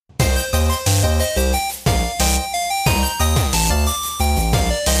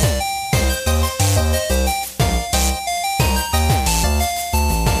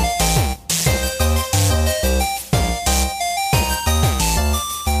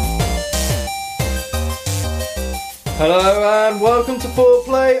Hello and welcome to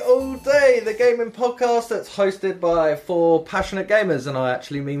 4Play All Day, the gaming podcast that's hosted by 4 passionate gamers, and I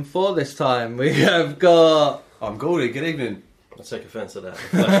actually mean 4 this time. We have got... I'm Gordy, good evening. I take offence at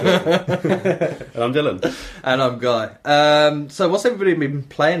that. And I'm Dylan. And I'm Guy. So what's everybody been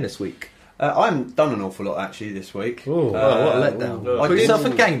playing this week? I haven't done an awful lot actually this week. Ooh, what a letdown. I Call did- yourself a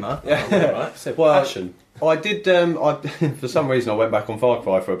gamer? Yeah. Well, I did, for some reason I went back on Far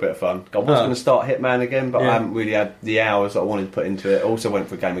Cry for a bit of fun. I was going to start Hitman again, but I haven't really had the hours that I wanted to put into it. I also went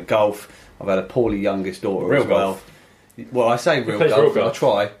for a game of golf. I've had a poorly youngest daughter Real as well. golf? Well, I say real plays golf, real golf? I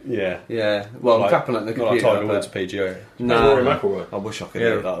try. yeah. Well, I'm clapping at the computer. Tiger but- Woods PGA. No, Rory McIlroy. I wish I could Yeah.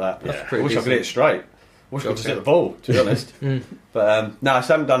 hit it like that. That's I pretty wish I could decent. hit it straight. I wish I could just hit the ball, to be honest. But no, I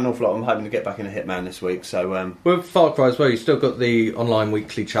haven't done an awful lot. I'm hoping to get back into Hitman this week. So With Far Cry as well, you still got the online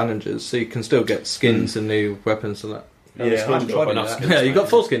weekly challenges, so you can still get skins and new weapons and that. yeah, I haven't tried any of that. Yeah, you got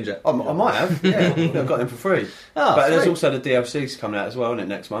full skins yet? I might have, yeah. I've got them for free. Oh, But there's sweet. also the DLCs coming out as well, isn't it,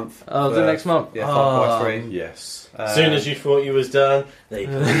 next month? Oh, is it next month? Yeah, Far Cry 3. Yes. As soon as you thought you was done, they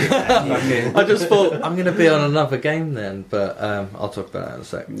put it Back in. I just thought, I'm going to be on another game then, but I'll talk about that in a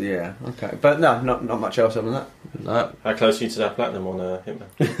sec. Yeah, okay. But no, not much else other than that. No. How close are you to that platinum on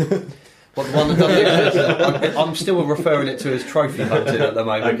Hitman? But the one that doesn't I'm still referring it to as trophy hunting at the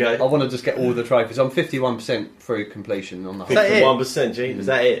moment. Okay. I want to just get all the trophies. I'm 51% through completion on the whole. that it? 51%, gee, is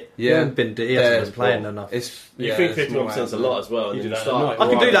that it? You haven't been playing enough. It's, You think 51% is a lot as well, and You then do that start. at night. I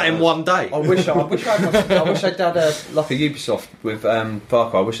can do that in one day. I wish I'd had like a Ubisoft with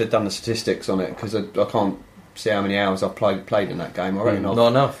Far Cry. I wish I'd done the statistics on it because I can't see how many hours I've played in that game. I reckon Not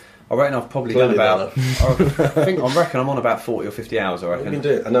enough. I've probably Clearly done about. I reckon I'm on about 40 or 50 hours. I You can reckon. do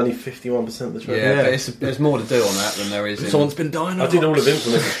it, and only 51% of the trophies. Yeah, Yeah. but there's more to do on that than there is. Someone's been dying. I did all of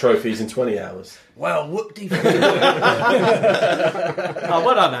Infamous' trophies in 20 hours. Well, whoop-de. Oh,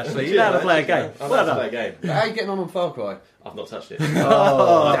 well done, actually. You know how to play a game. I Well know how done. to play a game. How are you getting on Far Cry? I've not touched it.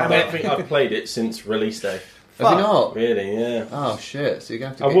 Oh, I don't think I've played it since release day. have you not? Really, yeah. Oh shit! So you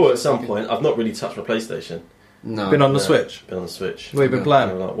have to. I get will at yourself- some point. I've not really touched my PlayStation. No. Been on the No. Switch. Been on the Switch. What have you been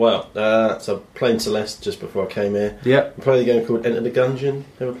playing? Well, so playing Celeste just before I came here. Yep. I played a game called Enter the Gungeon.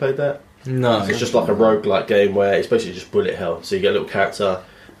 Ever played that? No. It's just like a roguelike game where it's basically just bullet hell. So you get a little character,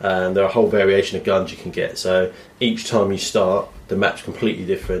 and there are a whole variation of guns you can get. So each time you start, the map's completely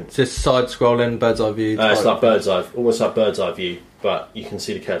different. It's just side-scrolling, bird's-eye view. It's like bird's eye, almost like bird's eye view, but you can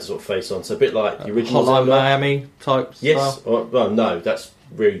see the character sort of face on. So a bit like the original Hotline Zelda. Miami type Yes. style. Or, well, no, that's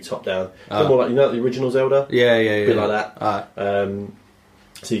really top down. Bit more like, you know, the original Zelda. Yeah. A bit like that. Alright.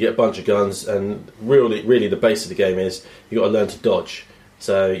 So you get a bunch of guns, and really the base of the game is you got to learn to dodge.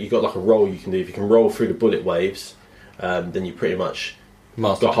 So you got like a roll you can do. If you can roll through the bullet waves, then you pretty much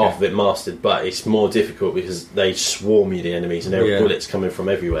Master got half of it mastered. But it's more difficult because they swarm you, the enemies, and there are bullets coming from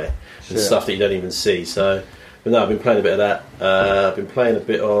everywhere and stuff that you don't even see. So, but no, I've been playing a bit of that. I've been playing a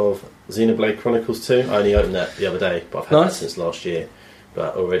bit of Xenoblade Chronicles 2. I only opened that the other day, but I've had that since last year.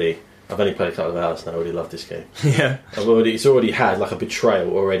 But already, I've only played a couple of hours and I already love this game. Yeah. It's already had like a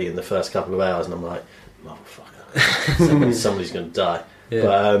betrayal already in the first couple of hours, and I'm like, motherfucker, somebody's going to die. Yeah.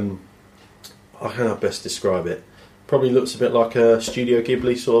 But I don't know how best to describe it. Probably looks a bit like a Studio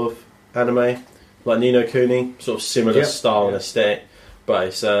Ghibli sort of anime, like Ni no Kuni, sort of similar style and aesthetic. But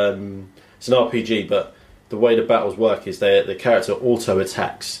it's an RPG. But the way the battles work is the character auto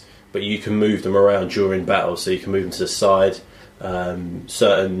attacks, but you can move them around during battle. So you can move them to the side.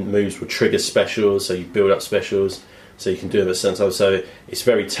 Certain moves will trigger specials, so you build up specials, so you can do them at certain times. So it's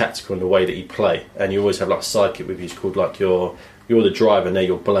very tactical in the way that you play, and you always have like a sidekick with you. It's called like you're the driver and they're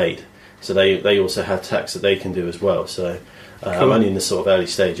your blade. So they also have attacks that they can do as well. So I'm only in the sort of early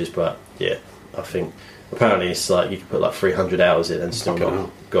stages, but yeah, I think apparently it's like you can put like 300 hours in and still not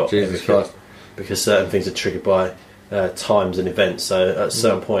got Jesus everything, Christ. because certain things are triggered by times and events. So at a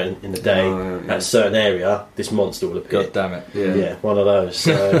certain point in the day, at a certain area, this monster will appear. God damn it. Yeah, one of those.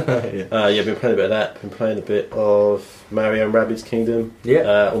 So, been playing a bit of that. Been playing a bit of Mario and Rabbids Kingdom.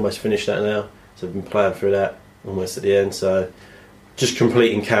 Yeah. Almost finished that now. So I've been playing through that almost at the end. So just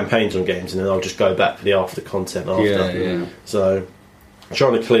completing campaigns on games, and then I'll just go back for the after content after. Yeah. So I'm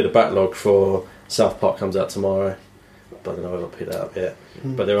trying to clear the backlog for South Park comes out tomorrow. But I don't know if I'll pick that up yet.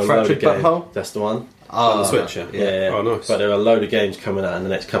 But there are a load of Fractured games. Butthole? That's the one. On the Switch, yeah. Yeah. Oh, nice. But there are a load of games coming out in the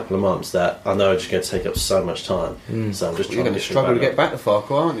next couple of months that I know are just going to take up so much time. So I'm just You're trying going to struggle to get back to Far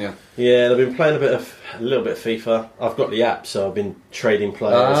Cry, aren't you? Yeah, I've been playing a little bit of FIFA. I've got the app, so I've been trading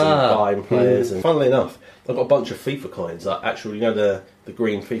players and buying players. And funnily enough, I've got a bunch of FIFA coins. Like actual, you know, the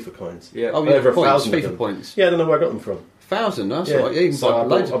green FIFA coins. Yeah. Oh, yeah, Over points, 1,000 of FIFA them. points. Yeah, I don't know where I got them from. 1,000, that's Yeah. all right. You can So buy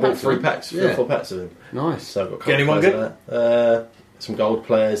loads I of bought packs. 3 man. packs, 3 or 4 packs of them. Nice. So I've got a Get couple anyone of players of that. Some gold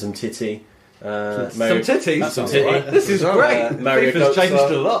players and Titty. Some titties. That's some titty. This is great. Mario FIFA's changed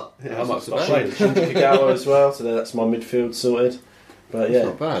Götze. a lot. Yeah, I might stop Shinji playing. Kagawa as well, so that's my midfield sorted. But It's yeah,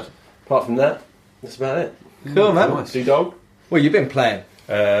 not bad. apart from that, that's about it. Cool, man. Nice. Dog. Well, you've been playing.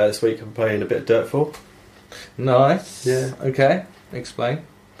 This week I'm playing a bit of Dirt 4. Nice. Yeah. Okay. Explain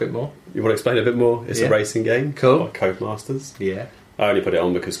a bit more. You want to explain a bit more? It's Yeah. a racing game. Cool. By Codemasters. Yeah. I only put it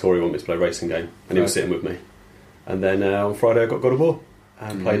on because Corey wanted me to play a racing game, and he was sitting with me. And then on Friday I got God of War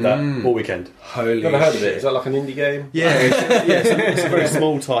and played that all weekend. Holy Never heard of shit. it. Is that like an indie game? Yeah, it's a very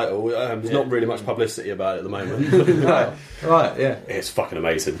small title. There's not really much publicity about it at the moment. Right, yeah. It's fucking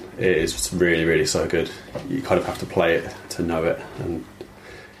amazing. It is really, really so good. You kind of have to play it to know it, and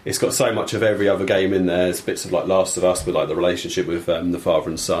it's got so much of every other game in there. There's bits of like Last of Us with like the relationship with the father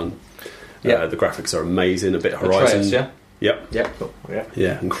and son. Yeah. The graphics are amazing. A bit Horizon. Atreus, yeah? Yep. Yeah, cool. Yeah.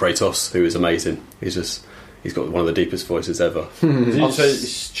 Yeah, and Kratos, who is amazing. He's got one of the deepest voices ever. So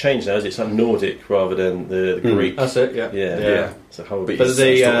it's changed now, is it? It's like Nordic rather than the Greek. That's it, yeah. Yeah. It's a whole But But you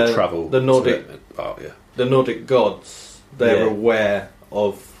the, sort of uh, travel. the Nordic- to it. Oh yeah. The Nordic gods, they're Yeah. aware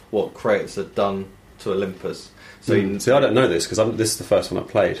of what Kratos had done to Olympus. So you, See, I don't know this because this is the first one I've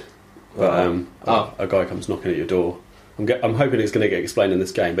played. But a guy comes knocking at your door. I'm hoping it's going to get explained in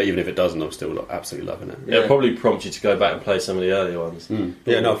this game, but even if it doesn't, I'm still absolutely loving it. Yeah, it'll probably prompt you to go back and play some of the earlier ones.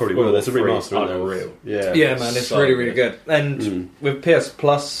 Yeah, no, probably will. There's a remaster on there. Unreal. Yeah, Yeah, man, it's So really, really good. And Mm. with PS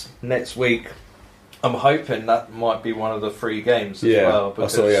Plus next week, I'm hoping that might be one of the free games as yeah. well. I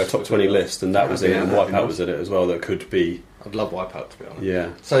saw a top 20 because list, and that was in, Yeah, and that'd be Wipeout nice. was in it as well. That could be. I'd love Wipeout, to be honest. Yeah.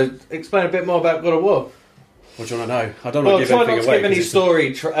 So, explain a bit more about God of War. What do you want to know? I don't Well, want to try give not anything to away. give any 'cause it's-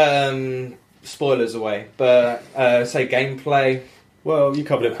 story spoilers away, but say gameplay. Well, you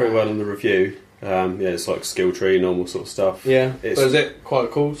covered it pretty well in the review. Yeah, it's like skill tree, normal sort of stuff. Yeah, It's- but is it quite a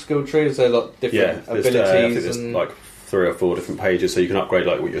cool skill tree? Is there like Yeah, different there's, I think abilities? there's And like 3 or 4 different pages, so you can upgrade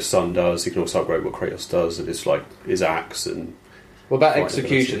like what your son does. You can also upgrade what Kratos does, and it's like his axe. And what about fighting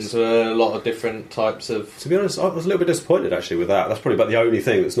executions? abilities. A lot of different types of. to be honest, I was a little bit disappointed actually with that. That's probably about the only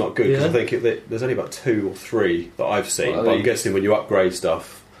thing that's not good because Yeah. I think there's only about 2 or 3 that I've seen. Well, but I'm you- guessing when you upgrade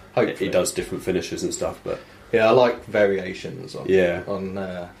stuff, Hopefully. it does different finishes and stuff. But Yeah, I like variations on Yeah. on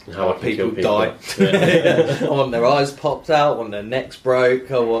How I can people kill die. I want their eyes popped out, I want their necks broke,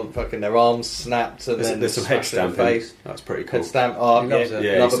 I want fucking their arms snapped, and then there's some head smashed in the stamping. face. That's pretty cool. Head stamp. Oh, He loves it.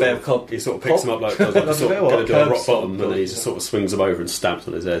 yeah, Yeah, love he a bit sort of cop. He sort of picks them up like does like Loves a sort bit of of going to do a curb rock bottom, stomp. and then he just sort of swings them over and stamps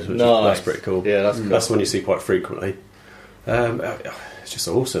on his head. Which Nice. that's pretty cool. Yeah, that's cool. That's the one you see quite frequently. It's just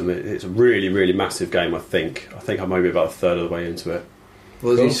awesome. It's a really, really massive game. I think I'm maybe about a third of the way into it.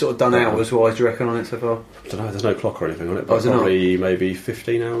 Well, has Cool. he sort of done hours wise, do you reckon, on it so far? I don't know. There's no clock or anything on it, Oh, but is it not? probably maybe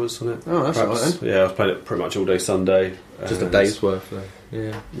 15 hours on it. Oh, that's perhaps. all right Yeah, I was playing it pretty much all day Sunday. Just a and- day's worth, though.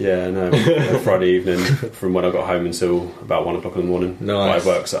 Yeah. Yeah, no. Friday evening from when I got home until about 1 o'clock in the morning. Nice. I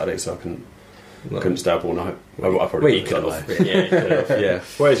work Saturday, so I couldn't stay up all night. I probably Well, you could could have. have. Yeah. Yeah,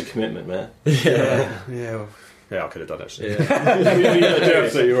 Where's your commitment, man? yeah, I could have done actually. Yeah. You're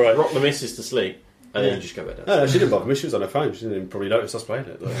absolutely right. Rock the missus to sleep, and then you just go back down. No, she didn't bother me. She was on her phone. She didn't probably notice us playing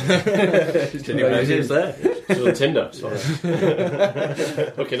it. Didn't even know she was there. She was on Tinder. So.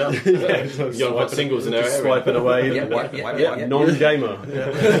 Hooking up. Young hot singles in her Just area. swiping away. Yeah. Non-gamer.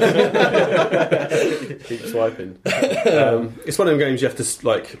 Keep swiping. It's one of them games you have to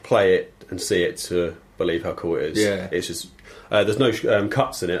like play it and see it to believe how cool it is. Yeah. It's just there's no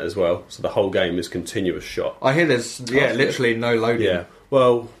cuts in it as well, so the whole game is continuous shot. I hear there's literally no loading. Yeah.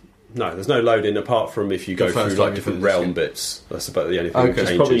 Well, no, there's no loading apart from if you go The through first time like you different finish realm it. bits. That's about the only thing Okay. that It's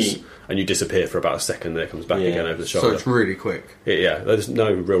changes, probably- and you disappear for about a second. Then it comes back Yeah. again over the So shoulder. it's really quick. Yeah, there's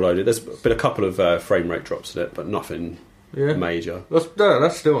no real loading. There's been a couple of frame rate drops in it, but nothing Yeah. major.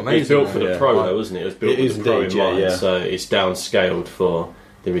 That's still amazing. It's built for man. the Yeah. Pro, though, wasn't it? It was built It for is the Pro indeed, in mind, yeah. so it's downscaled for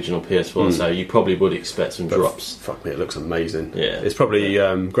the original PS4. So you probably would expect some But drops. Fuck me, it looks amazing. Yeah. It's probably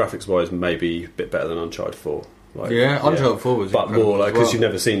graphics wise maybe a bit better than Uncharted 4. Like, Yeah, Uncharted 4 was but incredible more like as because well. you've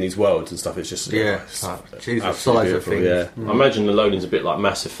never seen these worlds and stuff. It's just Yeah. it's Jesus, absolutely size of beautiful, things. Yeah. I imagine the loading's a bit like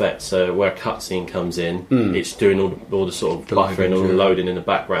Mass Effect, so where a cutscene comes in, it's doing all the sort of The buffering, all the loading, loading in the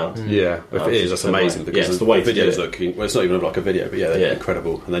background. Yeah, if Oh, it is, it's that's the amazing way- because yeah, it's the way to do videos it. looking. Well, it's not even like a video, but yeah, they're Yeah.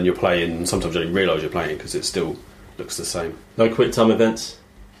 incredible. And then you're playing, and sometimes you don't even realise you're playing because it still looks the same. No quick time events.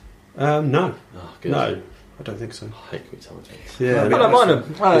 No, Oh, good. no, I don't think so. I hate quick time events. Yeah, I don't mind them.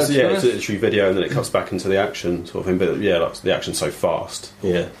 It's a literary video, and then it cuts back into the action sort of thing. But yeah, like the action's so fast.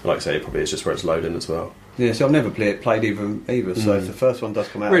 Yeah. Like I say, it probably is just where it's loading as well. Yeah, so I've never played either. So if the first one does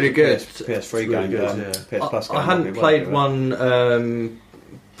come out, Really it's good. PS3 It's really game, good, PS Plus game. I hadn't played one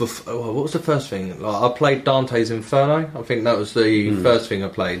what was the first thing? Like, I played Dante's Inferno. I think that was the first thing I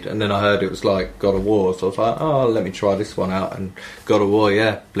played, and then I heard it was like God of War, so I was like, oh, let me try this one out. And God of War,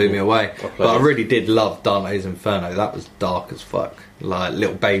 blew me away. But I really did love Dante's Inferno. That was dark as fuck. Like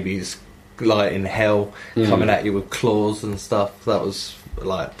little babies, like in hell, coming at you with claws and stuff. That was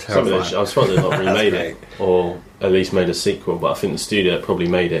like terrifying. I suppose they've not remade it, or at least made a sequel. But I think the studio that probably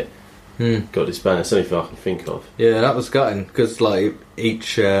made it got disbanded. That's the only thing I can think of. Yeah, that was gutting because like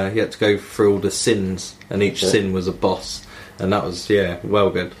each you had to go through all the sins, and each sin was a boss, and that was well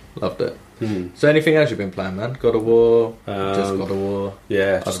good. Loved it. So anything else you've been playing, man? God of War, just God of War.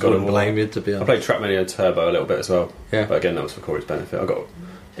 Yeah, just God of War. Blame you, to be honest. I played Trackmania Turbo a little bit as well. Yeah, but again, that was for Corey's benefit. I got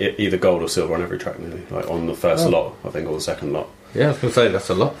either gold or silver on every Trackmania, like on the first lot, I think, or the second lot. Yeah, I was going to say that's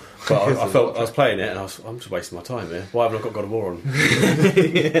a lot. But I felt I was playing it and I'm just wasting my time here. Why haven't I got God of War on?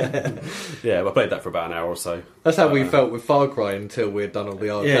 Yeah, I played that for about an hour or so. That's how we felt with Far Cry until we'd done all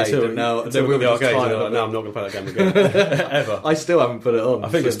the arcade. Yeah, and now then we were the arcade. Like, no, I'm not going to play that game again ever. I still haven't put it on. I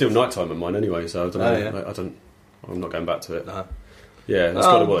think it's still night time in mine anyway, so I don't know. I'm not going back to it. No. Yeah, it's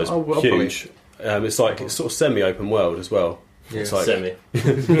God of War. It's huge. It's like it's sort of semi-open world as well. Yeah. It's like Semi.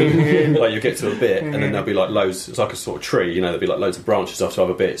 like you get to a bit and then there'll be like loads. It's like a sort of tree, there'll be like loads of branches off to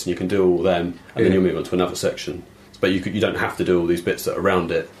other bits, and you can do all them, and then you'll move on to another section. But you don't have to do all these bits that are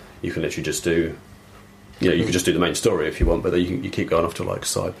around it. You can literally just do, you can just do the main story if you want, but then you keep going off to like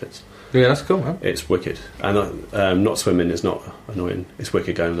side bits. Yeah, that's cool, man. It's wicked, and not swimming is not annoying. It's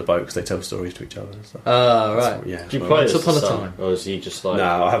wicked going on the boat because they tell stories to each other and stuff. Right. Yeah. Do you play Once as upon the a son, time? or is he just like?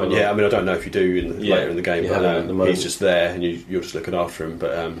 No, I haven't yet. I mean, I don't know if you do later in the game, but he's he's just there and you're just looking after him.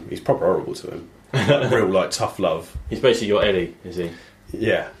 But he's proper horrible to him. Like, real like tough love. He's basically your Eddie, is he?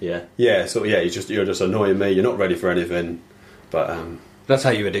 Yeah. So you're just annoying me. You're not ready for anything. But that's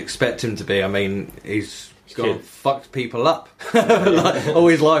how you would expect him to be. I mean, he's gone fucked people up. Like, all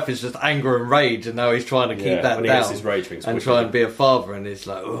his life is just anger and rage, and now he's trying to keep that down his rage things and try and be a father. And he's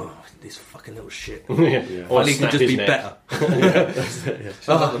like, oh, this fucking little shit. Or he could just be better.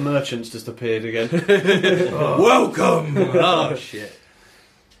 Sounds like the merchants just appeared again. Welcome. Oh shit.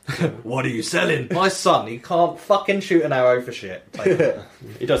 What are you selling? My son, he can't fucking shoot an arrow for shit.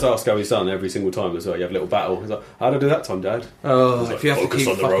 he does ask how he's done every single time as well. You have a little battle. He's like, how did I do that time, Dad? Oh, like, if you have to keep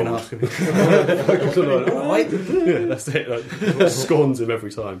fucking asking me. Focus on the roll. Yeah, that's it. Like, scorns him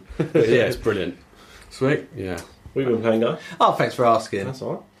every time. But yeah, it's brilliant. Sweet. Yeah. We've been playing, guys. Oh, thanks for asking. That's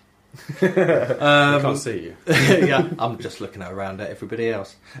alright. I can't see you. Yeah, I'm just looking around at everybody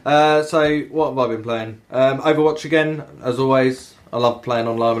else. So, what have I been playing? Overwatch again, as always. I love playing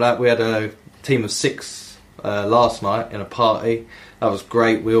online with that. We had a team of 6 last night in a party. That was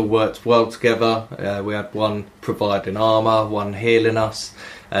great. We all worked well together. We had one providing armour, one healing us,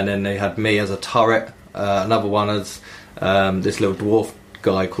 and then they had me as a turret. Another one as this little dwarf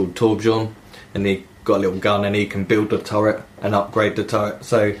guy called Trebuchet, and he got a little gun and he can build the turret and upgrade the turret.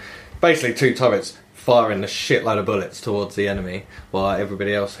 So basically 2 turrets firing a shitload of bullets towards the enemy while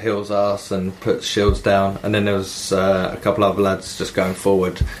everybody else heals us and puts shields down. And then there was a couple other lads just going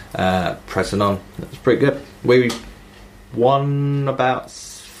forward, pressing on. It was pretty good. We won about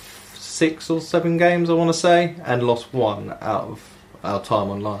 6 or 7 games, I want to say, and lost 1 out of our time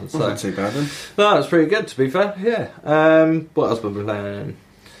online. So not too bad then. No, it's pretty good, to be fair. Yeah. What else have I been playing?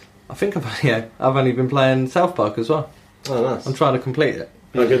 I think I've only been playing South Park as well. Oh, nice. I'm trying to complete it.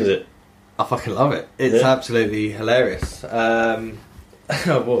 How good is it? I fucking love it. It's absolutely hilarious.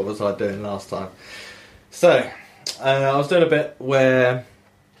 What was I doing last time? So, I was doing a bit where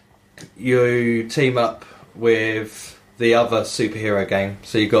you team up with the other superhero game.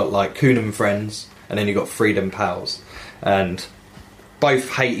 So you got like Coon and Friends, and then you got Freedom Pals, and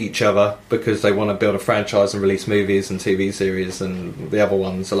both hate each other because they want to build a franchise and release movies and TV series, and the other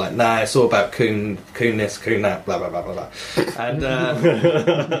ones are like, nah, it's all about Coon this, Coon that, blah, blah, blah, blah, blah. And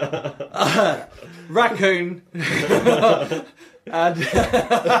Raccoon and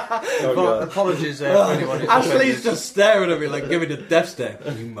apologies there for anyone who's Ashley's just staring at me like giving the death stare.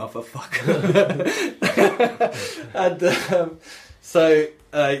 You motherfucker. And so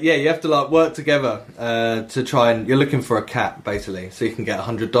you have to like work together to try and you're looking for a cat basically, so you can get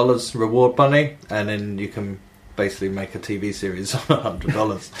 $100 reward money, and then you can basically make a TV series on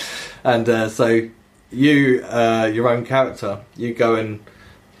 $100. And so you your own character, you go and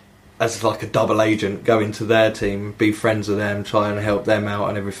as like a double agent, go into their team, be friends with them, try and help them out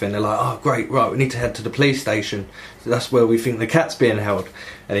and everything. They're like, oh great, right, we need to head to the police station. So that's where we think the cat's being held.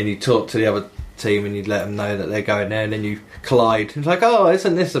 And then you talk to the other team and you'd let them know that they're going there, and then you collide. It's like, oh,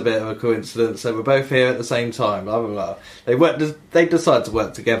 isn't this a bit of a coincidence? So we're both here at the same time, blah blah blah. They decide to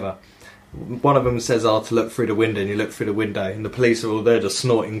work together, one of them says, to look through the window, and you look through the window, and the police are all there just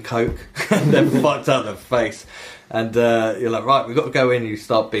snorting coke, and they're fucked out their face. And you're like, right, we've got to go in. You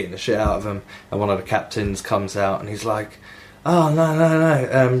start beating the shit out of them, and one of the captains comes out, and he's like, oh,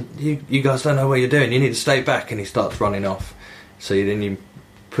 no, you guys don't know what you're doing. You need to stay back. And he starts running off. So then you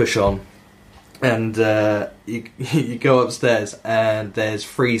push on, and you go upstairs, and there's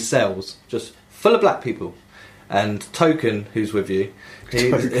 3 cells just full of black people. And Token, who's with you,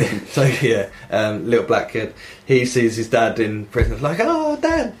 little black kid, he sees his dad in prison. It's like, oh,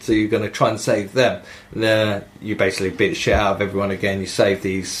 Dad! So you're going to try and save them. And you basically beat the shit out of everyone again. You save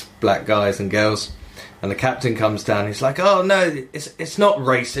these black guys and girls. And the captain comes down. He's like, oh no, it's not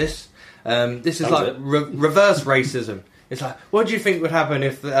racist. This is like reverse racism. It's like, what do you think would happen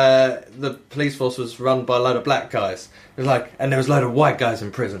if the police force was run by a load of black guys? It's like, and there was a load of white guys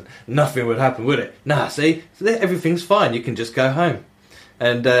in prison. Nothing would happen, would it? Nah, see, everything's fine. You can just go home,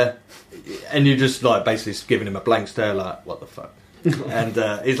 and you're just like basically giving him a blank stare, like, what the fuck?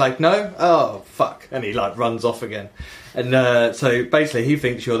 And he's like, no, oh fuck, and he like runs off again. And so basically, he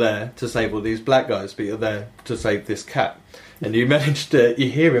thinks you're there to save all these black guys, but you're there to save this cat. And you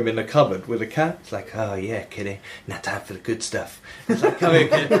hear him in the cupboard with a cat. It's like, oh yeah, kitty, now time for the good stuff. It's like, come here,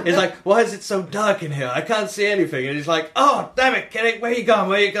 kitty. It's like, why is it so dark in here? I can't see anything. And he's like, oh, damn it, kitty, where you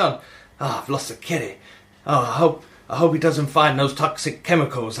gone? Oh, I've lost the kitty. Oh, I hope he doesn't find those toxic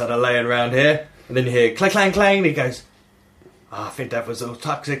chemicals that are laying around here. And then you hear clang, clang, clang, and he goes, I think that was those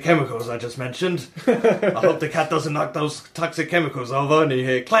toxic chemicals I just mentioned. I hope the cat doesn't knock those toxic chemicals over. And you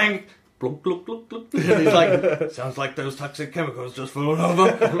hear clang, glunk, glunk, glunk, glunk. And he's like, sounds like those toxic chemicals just falling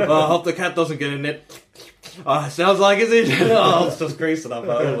over. I hope the cat doesn't get in it. Sounds like it's in. I was just greasing up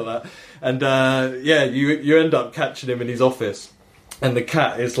about all of that. And you end up catching him in his office. And the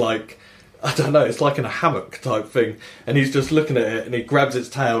cat is like, I don't know, it's like in a hammock type thing. And he's just looking at it, and he grabs its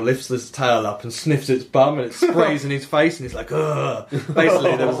tail, lifts its tail up and sniffs its bum, and it sprays in his face, and he's like, ugh.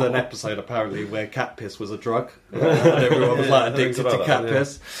 Basically, there was an episode apparently where cat piss was a drug. And everyone was like addicted to cat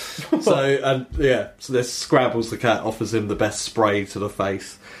piss. So this Scrabbles the cat, offers him the best spray to the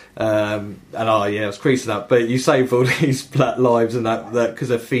face. It was creasing up. But you save all these black lives and that because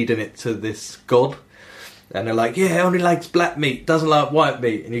they're feeding it to this god. And they're like, yeah, it only likes black meat, doesn't like white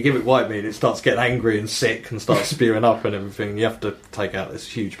meat. And you give it white meat, it starts getting angry and sick and starts spewing up and everything. You have to take out this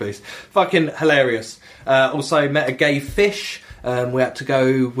huge beast. Fucking hilarious. Also met a gay fish. We had to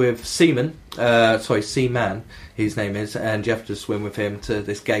go with Seaman. Seaman, his name is. And you have to swim with him to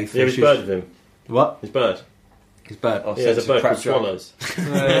this gay fish. Yeah, his bird with him. What? His bird. His bird. Oh, there's a bird called Swallows.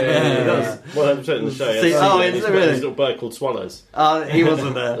 Yeah. 100% in the show. Is it really? There's a little bird called Swallows. He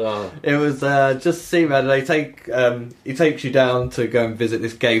wasn't there. It was just Seaman. He takes you down to go and visit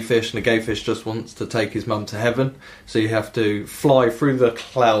this gay fish, and the gay fish just wants to take his mum to heaven. So you have to fly through the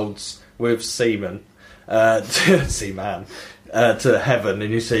clouds with Seaman, to heaven,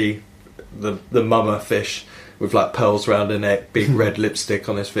 and you see the mama fish with like pearls around her neck, big red lipstick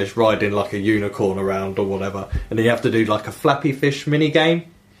on this fish, riding like a unicorn around or whatever. And then you have to do like a Flappy Fish mini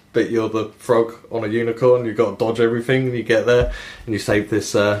game, but you're the frog on a unicorn. You've got to dodge everything. And you get there and you save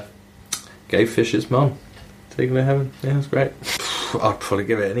this gay fish's mum. Taking her to heaven. Yeah, it's great. I'd probably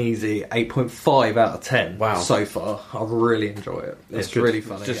give it an easy 8.5 out of 10. Wow. So far, I really enjoy it. It's good. really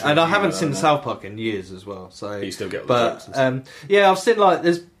funny, and I haven't seen South Park in years as well. So you still get all the jokes and stuff. I've seen like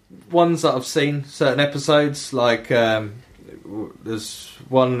there's ones that I've seen certain episodes. Like there's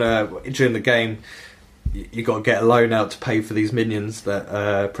one during the game. You got to get a loan out to pay for these minions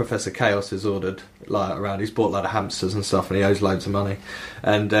that Professor Chaos has ordered. Like around, he's bought like the hamsters and stuff, and he owes loads of money.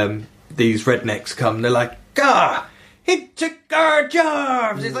 And these rednecks come. And they're like, "Ah, he took our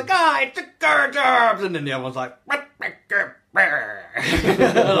jobs." He's like, he took our jobs. And then the other one's like, I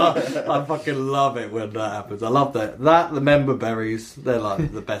fucking love it when that happens. I love that. The member berries, they're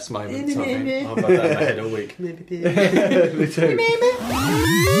like the best moments. I think. I've had that in my head all week. Me too.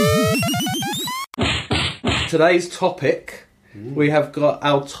 Today's topic, we have got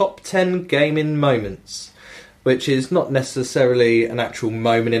our top 10 gaming moments, which is not necessarily an actual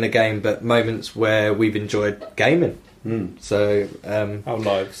moment in a game, but moments where we've enjoyed gaming. So Our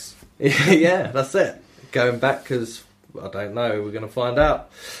lives. yeah, that's it. Going back because I don't know. We're going to find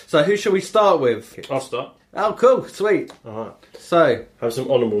out. So who shall we start with? I'll start. Oh, cool, sweet. Alright. So Have some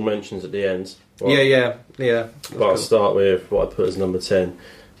honourable mentions at the end. yeah. But I'll start with what I put as number 10,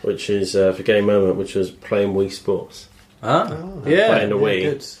 which is for game moment, which was playing Wii Sports. Yeah, Playing the Wii.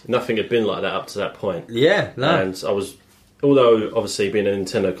 good. Nothing had been like that up to that point. yeah, no, And I was, although obviously being a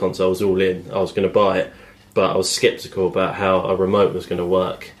Nintendo console, I was all in. I was going to buy it, but I was sceptical about how a remote was going to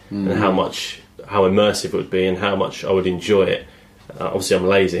work and how immersive it would be and how much I would enjoy it. Obviously, I'm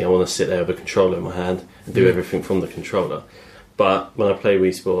lazy. I want to sit there with a controller in my hand and do everything from the controller. But when I play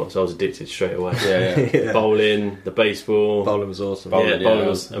Wii Sports, I was addicted straight away. Yeah. Bowling, the baseball. Bowling was awesome. Bowling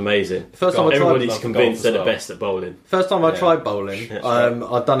was amazing. First time Everybody's convinced they're the best at bowling. First time I tried bowling,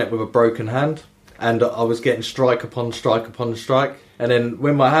 I'd done it with a broken hand, and I was getting strike upon strike upon strike. And then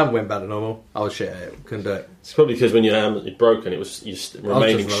when my hand went back to normal, I was shit at it. Couldn't do it. It's probably because when your hand was broken, it was you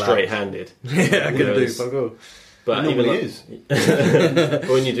remaining straight-handed. Yeah, I couldn't do fuck all. But even but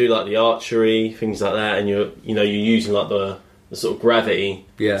when you do like the archery, things like that, and you're using like the sort of gravity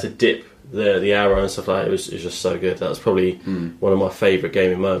to dip the arrow and stuff like that, it was just so good. That was probably one of my favourite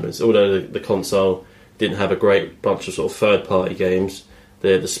gaming moments. Although the console didn't have a great bunch of sort of third-party games,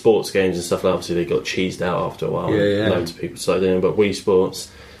 the sports games and stuff like that, obviously they got cheesed out after a while. Loads of people started doing it, but Wii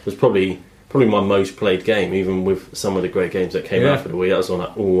Sports was probably my most played game, even with some of the great games that came out for the Wii. That was one I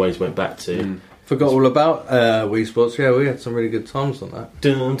always went back to. Forgot all about Wii Sports. Yeah, we had some really good times on that.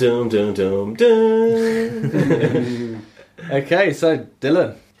 Dum dum dum dum dum. Okay, so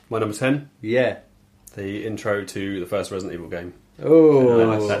Dylan. My number 10. Yeah. The intro to the first Resident Evil game.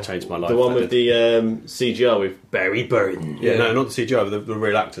 Oh, that changed my life. The one with the CGI with Barry Burton. Yeah, no, not the CGI, but the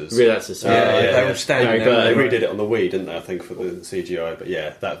real actors. Real actors. They were standing there. They redid it on the Wii, didn't they? I think for the CGI. But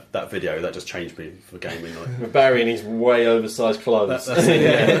yeah, that video that just changed me for gaming. With Barry in his way oversized clothes. That's it,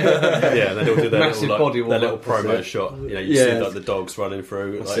 yeah, they all did their massive little promo shot. You see like the dogs running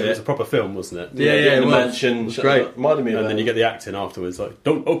through. Like, it was a proper film, wasn't it? Yeah, the mansion. It was great. Reminded me of and then you get the acting afterwards, like,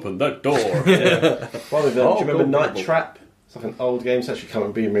 don't open that door. Do you remember Night Trap? It's like an old game. It's actually come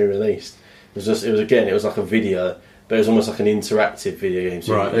and being re-released. It was like a video, but it was almost like an interactive video game.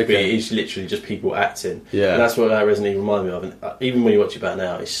 So it's literally just people acting. Yeah, and that's what that Resident Evil reminded me of. And even when you watch it back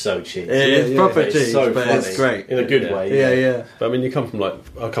now, it's so cheap. It's proper cheap, so but funny. it's great in a good way. Yeah. But I mean, I come from like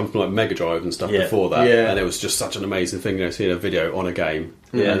Mega Drive and stuff before that, and it was just such an amazing thing, seeing a video on a game.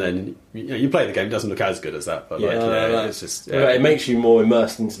 Yeah. And then you play the game, it doesn't look as good as that, but it's just it makes you more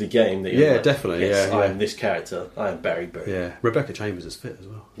immersed into the game. That you're definitely. Yes, I am this character. I am Barry Burton. Yeah, Rebecca Chambers is fit as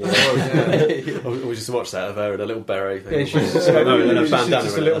well. Yeah. We just watched that of her in a little beret thing. Yeah, she's just a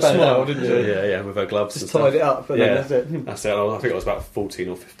little smile, didn't she? Yeah, with her gloves. Just tied it up. And then that's it. That's it. I think I was about 14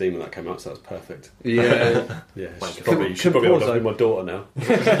 or 15 when that came out, so that was perfect. Yeah. She probably would have been my daughter now.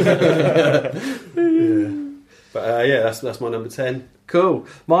 But that's my number 10. Cool.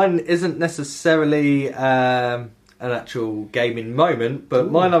 Mine isn't necessarily an actual gaming moment, but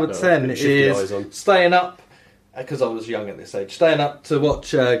my number 10 is staying up, because I was young at this age, staying up to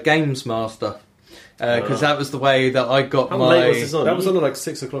watch Games Master. Because that was the way that I got late was this on? That was on at like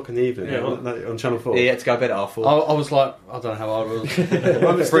 6 o'clock in the evening on Channel 4. Yeah, you had to go to bed at half 4. I was like, I don't know how old I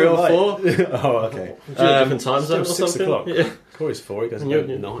was. 3 or 4? Oh, okay. Different time zone or 6 something? o'clock. Yeah. Corey's 4, he goes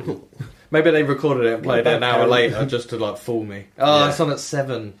to 9. Maybe they recorded it and played it an hour later just to like fool me. It's on at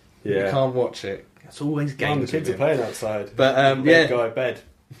 7. Yeah. You can't watch it. It's always games. The kids are playing outside. But bed.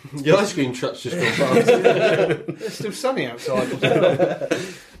 The ice cream truck's just gone past. It's still sunny outside.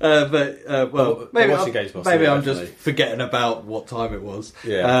 Maybe I'm just forgetting about what time it was.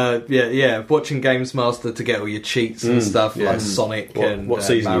 Watching Games Master to get all your cheats and stuff like Sonic and what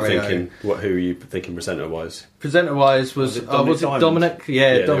season Mario. are you thinking? Who are you thinking presenter wise? Presenter wise was it Dominic?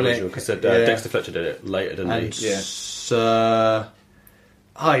 Yeah, Dominic. Because Dexter Fletcher did it later, didn't he?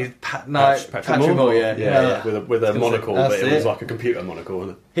 Patrick Moore, with a monocle, but it was like a computer monocle,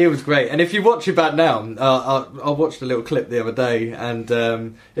 wasn't it? He was great, and if you watch it back now, I watched a little clip the other day, and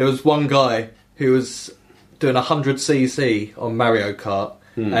it was one guy who was doing 100cc on Mario Kart,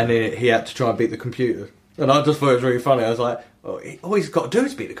 and he had to try and beat the computer, and I just thought it was really funny. I was like, all he's got to do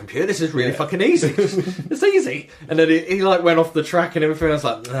is beat the computer. This is really fucking easy. It's easy. And then he like went off the track and everything. I was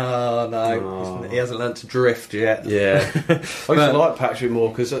like, no, he hasn't learnt to drift yet. Yeah, I used to like Patrick Moore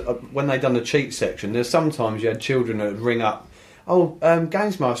because when they done the cheat section, there's sometimes you had children that would ring up.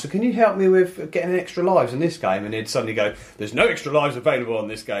 Games Master, can you help me with getting extra lives in this game? And he'd suddenly go, there's no extra lives available on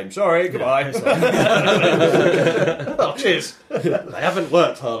this game. Sorry, goodbye. Cheers. They haven't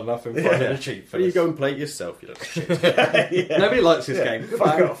worked hard enough in finding a cheat for you this. go and play it yourself, you little shit. Nobody likes this game.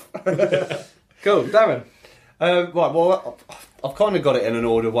 Fuck off. Cool, Darren. I've kind of got it in an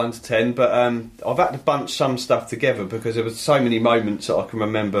order 1 to 10, but I've had to bunch some stuff together because there was so many moments that I can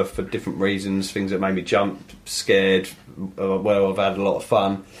remember for different reasons, things that made me jump, scared, where I've had a lot of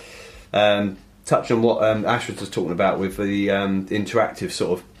fun. Touch on what Ashford was talking about with the interactive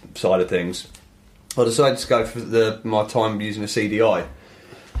sort of side of things. I decided to go for my time using a CDI,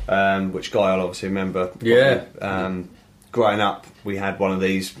 which Guy I'll obviously remember. Yeah. Growing up, we had one of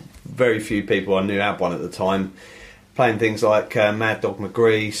these. Very few people I knew had one at the time. Playing things like Mad Dog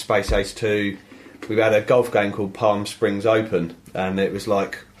McGree, Space Ace 2, we had a golf game called Palm Springs Open, and it was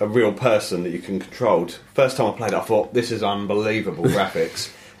like a real person that you can control. First time I played it, I thought, this is unbelievable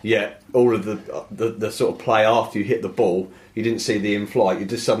graphics. Yet all of the sort of play after you hit the ball, you didn't see the in-flight, you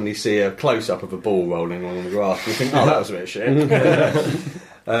just suddenly see a close-up of a ball rolling along the grass. You think, oh, that was a bit shit.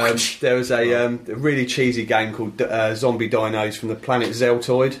 There was a really cheesy game called Zombie Dinos from the planet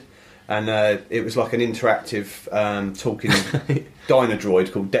Zeltoid, and it was like an interactive talking dino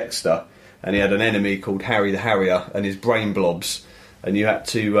droid called Dexter, and he had an enemy called Harry the Harrier and his brain blobs, and you had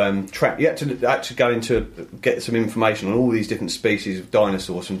to track. You had to actually go into get some information on all these different species of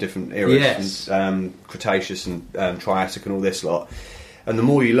dinosaurs from different eras, Yes. Cretaceous and Triassic and all this lot. And the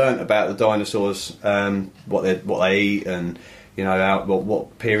more you learnt about the dinosaurs, what they eat, and you know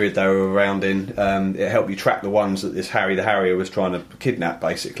what period they were around in, it helped you track the ones that this Harry the Harrier was trying to kidnap,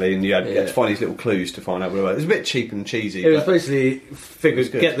 basically. And you had to find these little clues to find out where it was. It was a bit cheap and cheesy. It was basically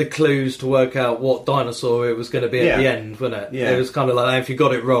get the clues to work out what dinosaur it was going to be at the end, wasn't it? Yeah. It was kind of like, if you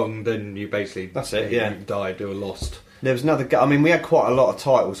got it wrong, then you basically That's it, yeah. you died or lost. There was another. I mean, we had quite a lot of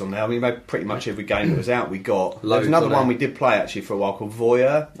titles on there. I mean, pretty much every game that was out, we got. There was another one we did play actually for a while called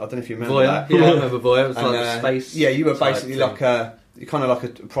Voyeur. I don't know if you remember that. Yeah, I remember Voyeur. It was like And, space. Yeah, you were basically thing. like a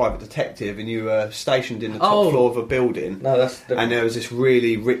private detective, and you were stationed in the top floor of a building. No, that's different. And there was this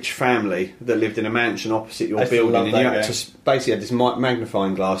really rich family that lived in a mansion opposite your I still building, love and that you had game. to basically had this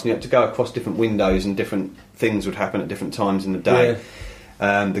magnifying glass, and you had to go across different windows, and different things would happen at different times in the day.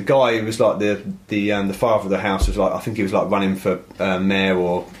 The guy who was like the father of the house was like, I think he was like running for mayor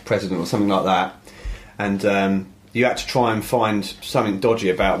or president or something like that, and you had to try and find something dodgy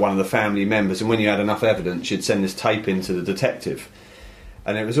about one of the family members, and when you had enough evidence, you'd send this tape in to the detective.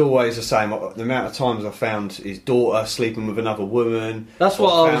 And it was always the same. The amount of times I found his daughter sleeping with another woman. That's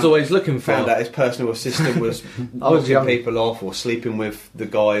what I was always looking for. Found out his personal assistant was knocking people off, or sleeping with the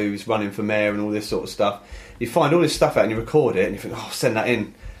guy who's running for mayor, and all this sort of stuff. You find all this stuff out and you record it, and you think, oh, send that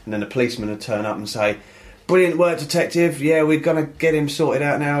in. And then the policeman would turn up and say, brilliant work, detective. Yeah, we're going to get him sorted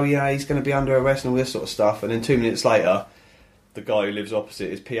out now. Yeah, he's going to be under arrest and all this sort of stuff. And then 2 minutes later, the guy who lives opposite,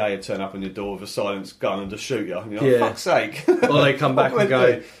 his PA, would turn up on your door with a silenced gun and just shoot you. And you're like, fuck's sake. Or they come back and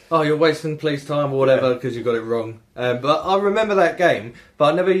go, oh, you're wasting police time or whatever because you got it wrong. But I remember that game,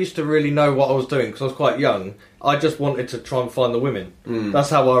 but I never used to really know what I was doing because I was quite young. I just wanted to try and find the women. That's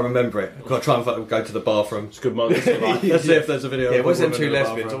how I remember it. I've got to try and go to the bathroom. It's a good moment. Let's see if there's a video. Yeah, of it wasn't the two women in the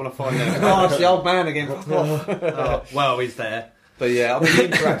lesbians. I bathroom. want to find out. Oh, it's the old man again. Oh, well, he's there. But yeah, I mean,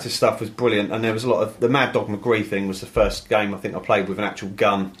 the interactive stuff was brilliant, and there was a lot of the Mad Dog McGree thing was the first game I think I played with an actual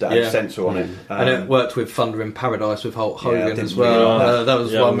gun that had a sensor on it, And it worked with Thunder in Paradise with Hulk Hogan didn't as well. really That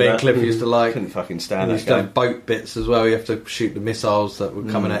was one me and Cliff used to like. couldn't fucking And stand you that used to game. have boat bits as well. You have to shoot the missiles that were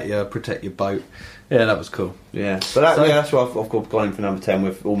coming at you, protect your boat. Yeah, that was cool. Yeah, but that's why I've gone in for number 10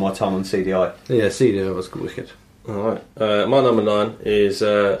 with all my time on CDI. Yeah, CD was wicked. Alright. My number 9 is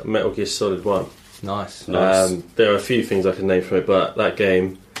Metal Gear Solid 1. Nice. There are a few things I can name from it, but that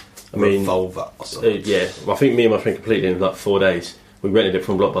game, I mean, Revolver. yeah, I think me and my friend completed it in like 4 days. We rented it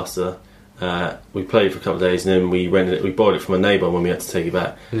from Blockbuster. We played it for a couple of days, and then we rented it. We borrowed it from a neighbour when we had to take it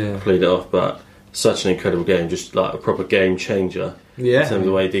back. Yeah. Played it off, but such an incredible game, just like a proper game changer. Yeah. In terms of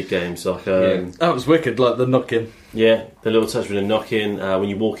the way he did games, like That was wicked, like the knock-in. yeah, the little touch with the knock-in when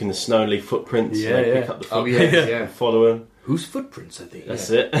you walk in the snow and leave footprints. Pick up the footprints and follow them. Whose footprints are these? That's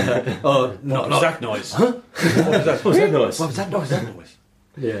it. Oh, not that noise? What was that noise? What was that noise?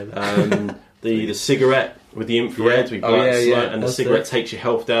 Yeah. The cigarette with the infrared, we and the That's cigarette it. takes your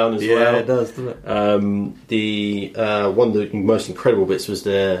health down as Yeah, well. it does, doesn't it? The one of the most incredible bits was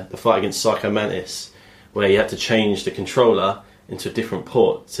the fight against Psycho Mantis, where you had to change the controller into a different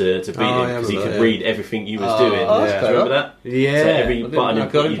port to beat him because he could read everything you was doing. Oh, Do that's you remember that? Yeah. So every I didn't button know.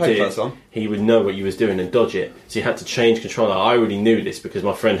 input you did, he would know what you was doing and dodge it. So you had to change controller. I already knew this because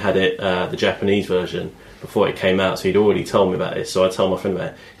my friend had it, the Japanese version, before it came out. So he'd already told me about this. So I told my friend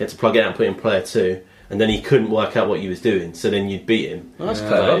about it. He had to plug it out and put it in player 2. And then he couldn't work out what you was doing. So then you'd beat him. Oh, that's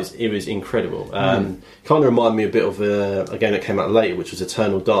clever. It was incredible. Kind of reminded me a bit of a game that came out later, which was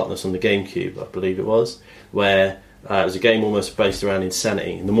Eternal Darkness on the GameCube, I believe it was, where it was a game almost based around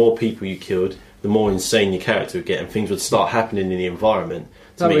insanity. And the more people you killed, the more insane your character would get, and things would start happening in the environment.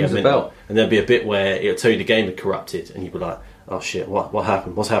 That rings a bell. And there'd be a bit where it'll tell you the game had corrupted, and you'd be like, oh shit, what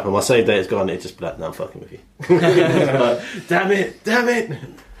happened? What's happened? My save data's gone. It'd just be like, no, I'm fucking with you. Like, damn it.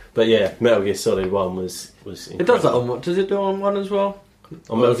 But yeah, Metal Gear Solid 1 was incredible. It does that on what? Does it do on 1 as well? On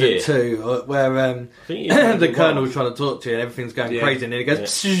Or Metal is it Gear? 2, where I think it's the one. colonel's trying to talk to you and everything's going crazy, and then it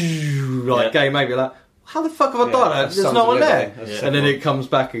goes like game over. You're like, how the fuck have I done it? There's no one there, and then it comes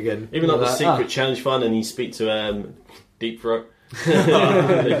back again. Even like the You're secret challenge fun, and you speak to Deep Throat.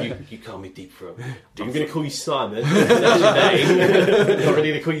 You call me Deep Throat. I'm going to call you Simon. That's your name. I'm not really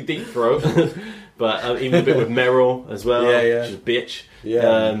going to call you Deep Throat. But even a bit with Meryl as well. Yeah. She's a bitch.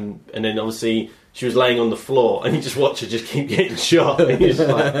 Yeah. And then obviously she was laying on the floor, and you just watch her just keep getting shot. And you're just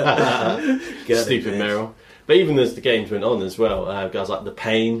like, stupid Meryl. But even as the games went on as well, guys like The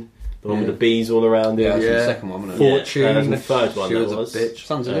Pain, the one with the bees all around it. Yeah, that's the second one, wasn't it? Fortune. And the third one She that was a bitch.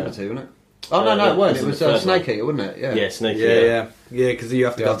 Sons of Liberty, wasn't it? Oh no, it weren't. It was Snake Eater, wasn't it? Yeah, Snake Eater. Yeah, because you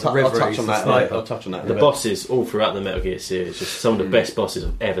have to go to the river. I'll touch on that. I'll touch on that. The bosses all throughout the Metal Gear series, just some of the best bosses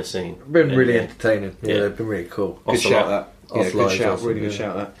I've ever seen. Been really entertaining. Yeah, they've been really cool. Good shout that. Yeah, Ocelot good shout. awesome, Really good yeah.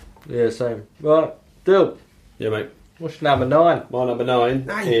 shout that. Yeah, same. Right, Dill, Yeah, mate. what's number 9? My number 9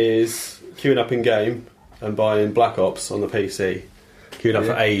 is queuing up in game and buying Black Ops on the PC. Queuing up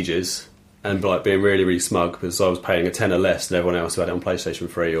for ages and like being really, really smug because I was paying a tenner less than everyone else who had it on PlayStation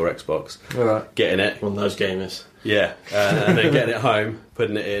 3 or Xbox. All right. Getting it. One of those gamers. Yeah. And then getting it home,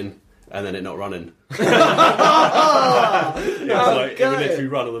 putting it in, and then it not running. It would literally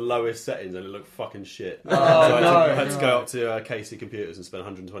run on the lowest settings and it looked fucking shit. So I had to go up to KC Computers and spend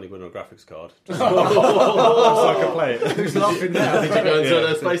 120 quid on a graphics card. Just so I could play it. Who's laughing now? Did you go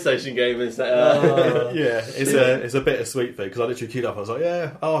into a PlayStation game and say, yeah, it's a bittersweet thing because I literally queued up. I was like,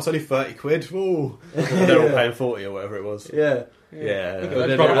 it's only 30 quid. Ooh. And they're all paying 40 or whatever it was. Yeah. Yeah.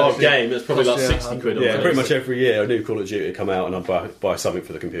 It's probably a game, it's probably like 60 quid or Yeah, something. pretty much every year a new Call of Duty would come out and I'd buy something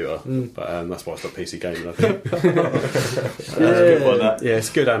for the computer. But that's why I stopped PC gaming, I think. That's a good one, that. Yeah, it's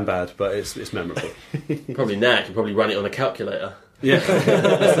good and bad, but it's memorable. Probably now you can probably run it on a calculator. Yeah.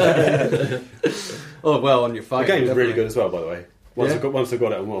 Oh, well, on your phone. The game's definitely. really good as well, by the way. Once Yeah? I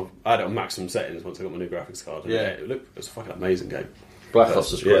got it on, I had it on maximum settings once I got my new graphics card. And it was a fucking amazing game. Black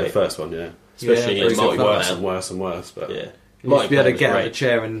Ops was Yeah, great. the first one, yeah. Especially Yeah, in pretty good. Worse multiplayer. and worse and worse, but Yeah. You used to be able to Multiplayer get out was of the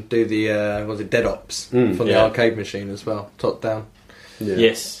chair and do the, Dead Ops from the yeah. arcade machine as well, top down. yeah.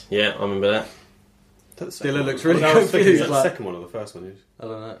 Yes, yeah, I remember that. Still, it looks really I was thinking, confused. is that the Like, second one or the first one? I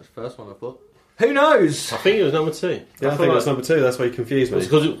don't know, it's the first one I thought. Who knows? I think it was number 2. Yeah, I think it was number 2, that's why you confused me. It's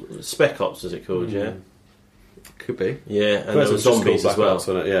called Spec Ops, is it called, yeah? Could be. Yeah, and First there one was was just zombies called as well. Black Ops,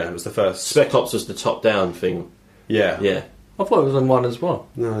 wasn't it? Yeah, it was the first. Spec Ops was the top-down thing. Yeah. Yeah. I thought it was on one as well.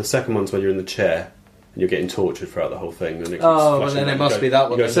 No, the second one's when you're in the chair and you're getting tortured throughout the whole thing. And it keeps Oh, flashing then it around. must You be that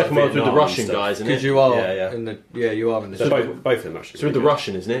one you then. go Second one was with the Vietnam Russian and stuff. guys, isn't Because it? you are Yeah. in the you are in the. They're both of them actually. It's with the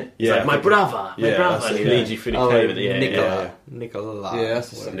Russian, isn't it? It's Yeah, like, I my think- brother, yeah, brother. that's And he it, yeah. leads you through the cave at the end. Nicola. Nicola. Yeah, that's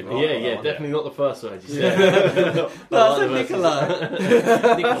the second one. Yeah, definitely not the first word you said. That's a Nicola.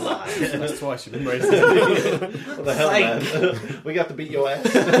 Nicola. That's twice you've been racist. What the hell, man? We got to beat your ass.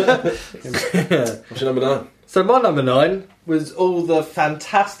 What's your number 9? So my number 9 was all the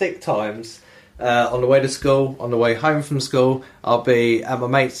fantastic times on the way to school, on the way home from school. I'll be at my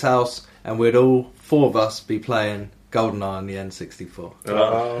mate's house, and we'd all 4 of us be playing GoldenEye on the N64.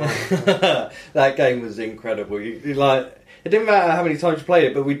 That game was incredible. You like. It didn't matter how many times you played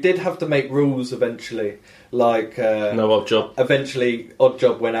it, but we did have to make rules eventually. Like No odd job. eventually, Odd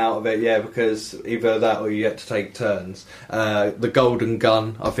Job went out of it, yeah, because either that or you had to take turns. The golden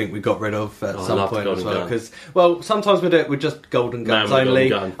gun, I think we got rid of at I some love the point as golden well. gun. Because, well, sometimes we do it with just golden guns Man with only.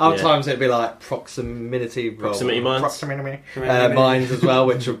 golden gun, Other yeah. times it'd be like proximity mines. mines as well,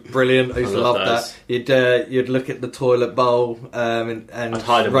 which are brilliant. I used to love love those. that. You'd look at the toilet bowl and I'd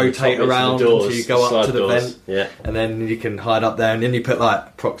hide them on the rotate top bits of around the doors, until you go up slide to the doors. vent. Yeah. And then you can hide up there, and then you put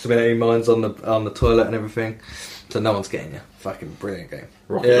like proximity mines on the toilet and everything, so no one's getting you. Fucking brilliant game.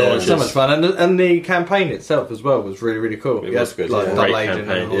 Rocket Yeah, launchers. so much fun, and the campaign itself as well was really really cool. It You was had, good, like yeah. double Great agent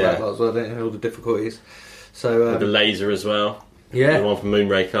campaign, and all yeah. that as well, didn't it? All the difficulties. So With the laser as well. The yeah, one from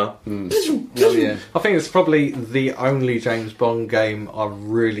Moonraker. Oh yeah. I think it's probably the only James Bond game I've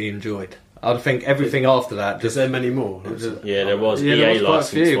really enjoyed. I think everything after that Is just there many more? Yeah, there was yeah, EA there was quite a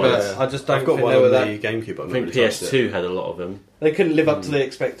licensed few, ones. but I just don't I've got think one they were on that. the GameCube. But I think PS2 had a lot of them. They couldn't live up to the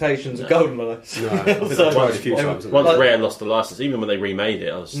expectations of GoldenEye. No, I think So- I tried a few Once- times. Once Like- Rare lost the license, even when they remade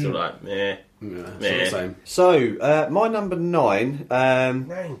it, I was still like, meh. Yeah, it's not Meh. the same. So my number 9,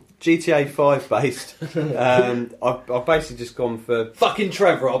 GTA 5 based. I've basically just gone for Fucking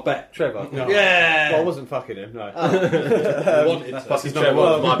Trevor, I'll bet. Trevor. Yeah. Well, I wasn't fucking him. No. Wanted to. Fucking Trevor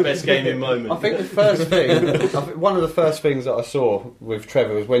was my best gaming moment. I think the first thing, one of the first things that I saw with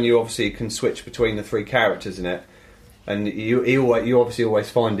Trevor was when you obviously can switch between the 3 characters in it, and you obviously always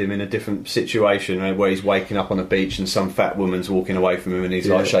find him in a different situation where he's waking up on a beach and some fat woman's walking away from him and he's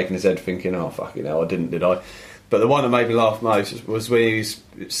like shaking his head thinking, oh fucking hell, I didn't, did I? But the one that made me laugh most was when he was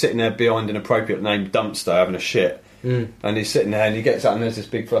sitting there behind an appropriate named dumpster having a shit. And he's sitting there and he gets out and there's this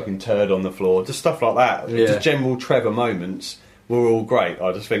big fucking turd on the floor. Just stuff like that. Yeah. Just general Trevor moments were all great.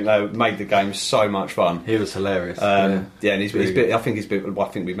 I just think they made the game so much fun. He was hilarious. And he's been, I think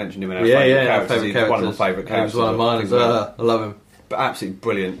we mentioned him in our favourite characters. He's one of my favourite characters. He was one of mine as well. I love him. But absolutely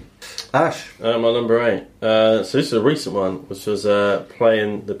brilliant. Ash. My number 8. So this is a recent one, which was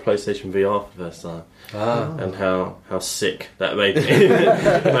playing the PlayStation VR for the first time. And how sick that made me.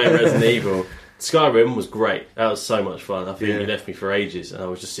 Playing Resident Evil. Skyrim was great. That was so much fun. I think you left me for ages, and I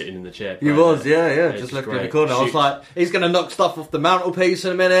was just sitting in the chair. You was, just left me in the corner. I was like, he's going to knock stuff off the mantelpiece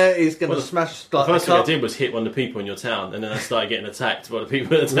in a minute. He's going to smash. The first thing I did was hit one of the people in your town, and then I started getting attacked by the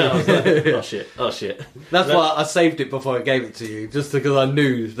people in the town. I was like, oh shit. That's why I saved it before I gave it to you, just because I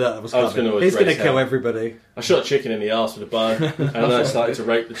knew that was coming. He's going to kill everybody. I shot a chicken in the arse with a bow, and then I started to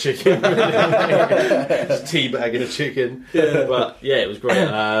rape the chicken. Just teabagging a chicken. But yeah, it was great.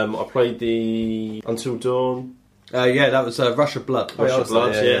 I played the Until Dawn. That was Rush of Blood. Rush of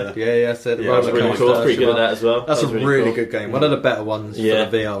Blood, yeah. That was really cool. I was pretty good at that as well. That's a really good game. One of the better ones for the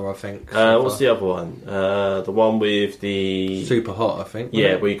VR, I think. What's the other one? The one with the... Super Hot, I think.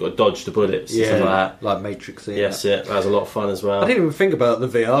 Yeah, where you've got to dodge the bullets and stuff like that. Like Matrix. Yes, that was a lot of fun as well. I didn't even think about the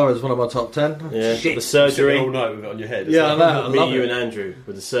VR as one of my top 10. Yeah. Shit. The surgery. You all know with it on your head. Yeah, I know. Me, you and Andrew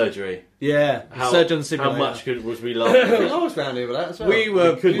with the surgery. Yeah, Surgeon Simulator. How much was we laughing? I was round here with that as well. We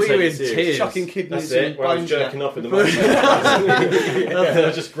were in tears. Chucking kidneys. That's it, where I was jerking off in the moment. I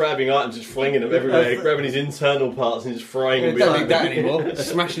was just grabbing items, just flinging them everywhere, grabbing his internal parts and just frying them. Don't need that anymore.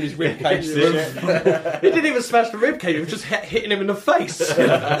 Smashing his ribcage. He didn't even smash the ribcage, he was just hitting him in the face.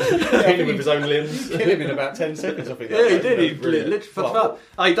 Hitting him with his own limbs. Killed him in about 10 seconds, I think. Yeah, he did. He literally fucked up.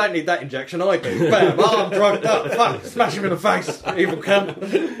 Oh, you don't need that injection, I do. Bam, arm drugged up, fuck, smash him in the face, evil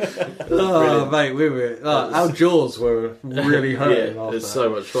cunt. Oh, mate, we were... our jaws were really hurting after it's so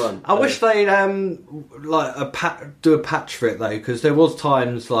much fun. I wish they'd do a patch for it, though, because there was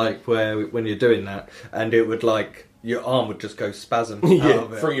times, like, where when you're doing that, and it would, like... Your arm would just go spasm out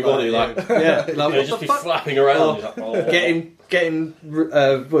of it. Through your body, like what just the be fuck? flapping around. Getting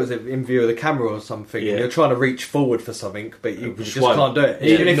what was it, in view of the camera or something, and you're trying to reach forward for something, but you just can't do it.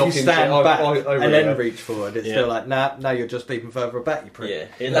 Even if you stand back and then reach forward, it's still like, now you're just even further back, you prick. Yeah,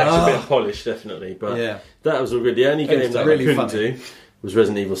 it lacks a bit of polish, definitely, but that was all good. The only game that really I couldn't do was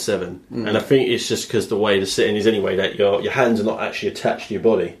Resident Evil 7, and I think it's just because the way the setting is anyway, that your hands are not actually attached to your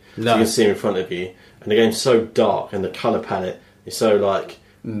body, so you can see them in front of you. And the game's so dark, and the colour palette is so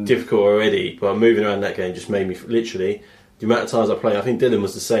difficult already. But moving around that game just made me literally the amount of times I played. I think Dylan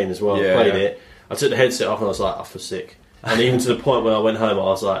was the same as well. I played it. I took the headset off and I was like, I feel sick. And even to the point where I went home, I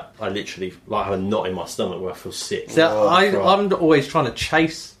was like, I literally have a knot in my stomach where I feel sick. So I'm always trying to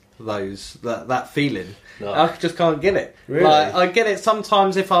chase that feeling. No. I just can't get it. Really? Like, I get it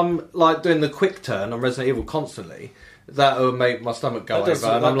sometimes if I'm like doing the quick turn on Resident Evil constantly. That will make my stomach go over.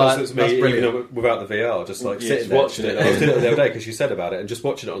 And I'm like, that's brilliant. Even without the VR, just like sitting there, watching it. I was doing it the other day because you said about it, and just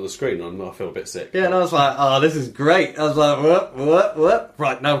watching it on the screen, I feel a bit sick. Yeah, and I was like, oh, this is great. I was like, what?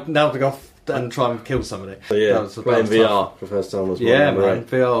 Right, now to go off and try and kill somebody. So yeah, playing VR for the first time was man,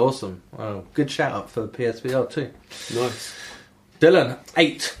 VR, awesome. Wow, good shout out for PSVR too. Nice. Dylan,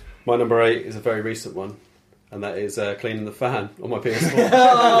 8. My number 8 is a very recent one. And that is cleaning the fan on my PS4.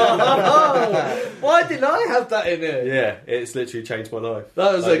 Why didn't I have that in it? Yeah, it's literally changed my life.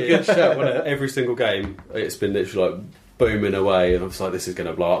 That was a good shout, wasn't it? Every single game, it's been literally like booming away, and I was like, this is going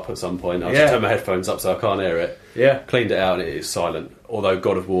to blow up at some point. I just turned my headphones up so I can't hear it. Yeah. Cleaned it out and it is silent. Although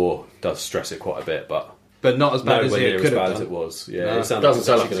God of War does stress it quite a bit, but not as bad as it could have done. as it was. Yeah, no. It doesn't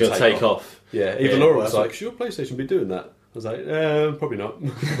sound like it's going to take off. Yeah, even Laura was like, should your PlayStation be doing that? I was like, probably not.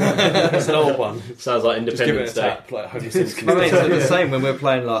 It's an old one. Sounds like Independence Day. It's the same when we're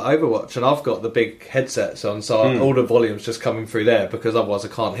playing like Overwatch, and I've got the big headsets on, so all the volume's just coming through there, because otherwise I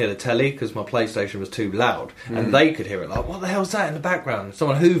can't hear the telly because my PlayStation was too loud, and they could hear it. Like, what the hell's that in the background?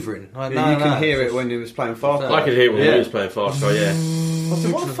 Someone hoovering. Like, you can hear it when he was playing Far Cry. I could hear it when he was playing Far Cry. Yeah. I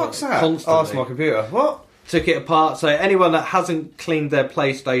said, what the fuck's that? Constantly. Asked my computer. What? Took it apart. So anyone that hasn't cleaned their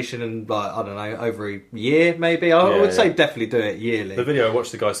PlayStation in, like, I don't know, over a year maybe, I would say definitely do it yearly. The video I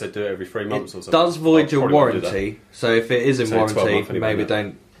watched, the guy said do it every 3 months or something. Does void your warranty, so if it is in warranty, maybe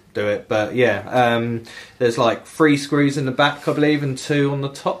don't do it. But yeah, there's like 3 screws in the back, I believe, and 2 on the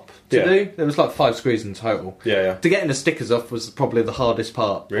top to do. There was like 5 screws in total. Yeah. To getting the stickers off was probably the hardest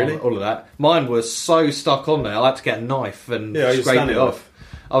part. Really? All of that. Mine was so stuck on there, I had to get a knife and scrape it off.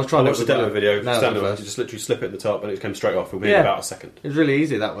 I was trying to watch the demo video. You just literally slip it at the top and it came straight off within about a second. It was really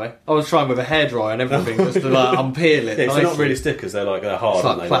easy that way. I was trying with a hairdryer and everything just to like unpeel it. Yeah, so they're not really stickers. They're hard. It's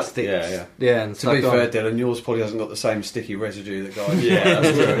like plastic. Yeah. And to be fair, Dylan, yours probably hasn't got the same sticky residue that guys. Yeah,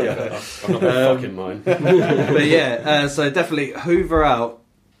 that's true. Yeah, I'm not fucking mine. But yeah, so definitely hoover out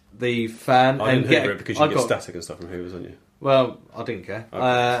the fan I and get it because you get static and stuff from hoovers, don't you? Well, I didn't care,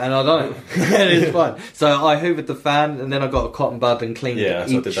 and I don't. It's fine. So I hoovered the fan, and then I got a cotton bud and cleaned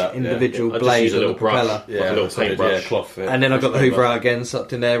each individual blade of the propeller. Like a little paintbrush. Cloth. And then I got the hoover out again,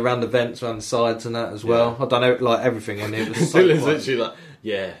 sucked in there, around the vents, around the sides and that as well. I done everything, and it was so Dylan's fun. literally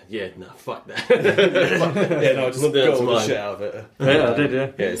like, no, fuck that. I just got all the mine. shit out of it. Yeah, I did,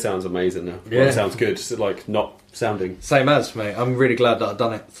 yeah. Yeah, it sounds amazing now. Yeah. Well, it sounds good. It's like not sounding. Same as, mate. I'm really glad that I've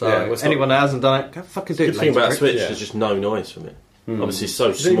done it. So anyone that hasn't done it, go fucking do The it. good thing about a later, Switch pricks. is just no noise from it. Obviously, it's so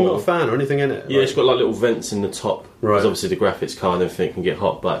Is it even got small. a fan or anything in it? Yeah, it's got like little vents in the top. Right. Because obviously the graphics card and everything can get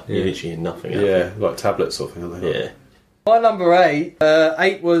hot, but you literally hear nothing out of Yeah, like tablets or something. Aren't they? it. Yeah. My number 8.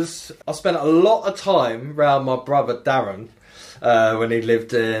 8 was I spent a lot of time around my brother Darren when he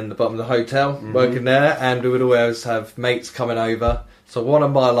lived in the bottom of the hotel, working there, and we would always have mates coming over. So one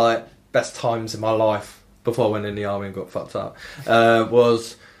of my best times in my life before I went in the army and got fucked up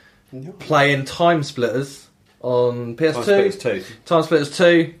was playing Time Splitters on PS2. Time Splitters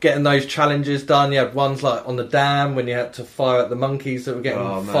 2, getting those challenges done. You had ones like on the dam when you had to fire at the monkeys that were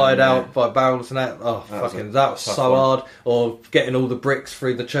getting fired out by barrels and that. Oh, that was so hard. Or getting all the bricks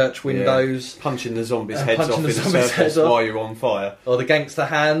through the church windows. Punching the zombies' heads off punching in the a zombies' circus heads off. while you're on fire. Or the gangster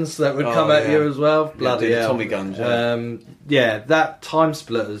hands that would come at you as well. Bloody do the hell. Tommy guns, that Time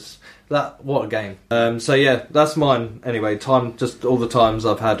Splitters. What a game. So yeah, that's mine. Anyway, just all the times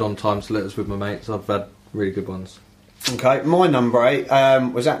I've had on Time Splitters with my mates, I've had really good ones. Okay, my number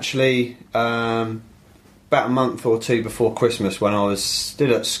 8 was actually about a month or two before Christmas when I was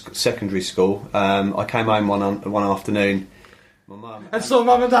still at secondary school. I came home one afternoon. My mum And saw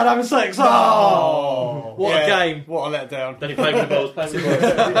mum and dad having sex. Oh, what a game! What a letdown! Then he played with the balls.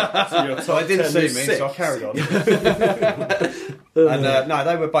 So they didn't see me, so I carried on. And no,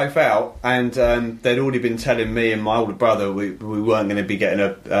 they were both out, and they'd already been telling me and my older brother we weren't going to be getting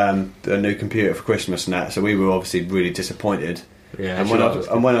a new computer for Christmas and that, so we were obviously really disappointed. Yeah,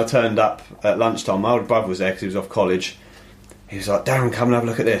 And when I turned up at lunchtime, my older brother was there because he was off college. He was like, "Darren, come and have a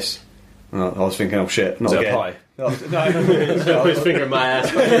look at this." And I was thinking, "Oh shit, not Is it again." a pie? No, His finger in my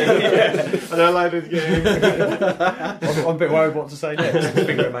ass. and I loaded game. I'm a bit worried what to say next.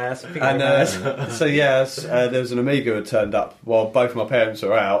 Finger in my ass. Finger in my ass. So there was an Amiga who had turned up while both my parents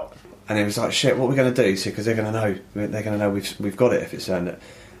were out, and he was like, "Shit, what are we going to do?" Because they're going to know we've got it if it's turned it.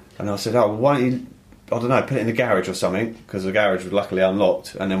 And I said, "Oh, well, why don't you? I don't know, put it in the garage or something," because the garage was luckily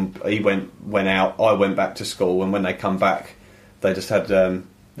unlocked. And then he went out. I went back to school, and when they come back, they just had.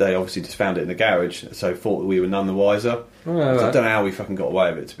 They obviously just found it in the garage, so thought we were none the wiser. So I don't know how we fucking got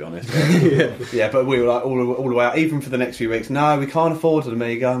away with it, to be honest. But we were like all the way out, even for the next few weeks. No, we can't afford an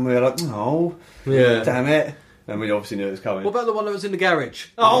Amiga, and we were like, oh, damn it. And we obviously knew it was coming. What about the one that was in the garage?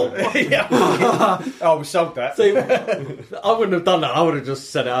 Oh, we sold that. See, I wouldn't have done that. I would have just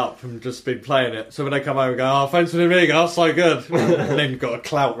set it up and just been playing it. So when they come home and go, "Oh, thanks for the Amiga, that's so good," and then got a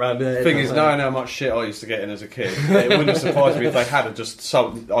clout round it. The thing is, knowing how much shit I used to get in as a kid, it wouldn't have surprised me if they had just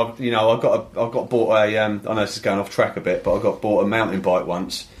sold. I got bought a. I know this is going off track a bit, but I got bought a mountain bike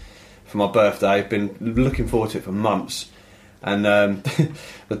once for my birthday. Been looking forward to it for months. And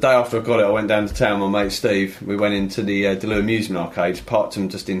the day after I got it, I went down to town with my mate Steve. We went into the Delu amusement arcades, parked them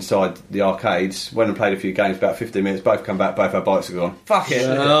just inside the arcades, went and played a few games, about 15 minutes, both come back, both our bikes are gone. Fuck it.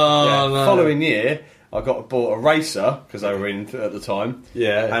 No. Following year, I bought a racer, because they were in at the time.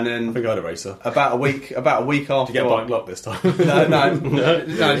 Yeah, and then I think I had a racer. About a week after... Did you get a bike lock this time? No,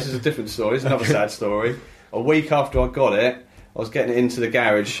 this is a different story. It's another sad story. A week after I got it, I was getting it into the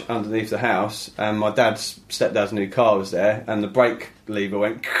garage underneath the house, and my stepdad's new car was there, and the brake lever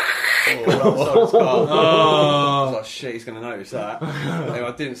went outside his car. I was like, shit, he's going to notice that. Anyway,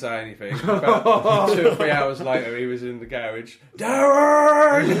 I didn't say anything. About 2 or 3 hours later, he was in the garage.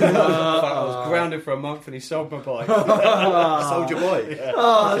 Darren! I was grounded for a month, and he sold my bike. Sold your bike?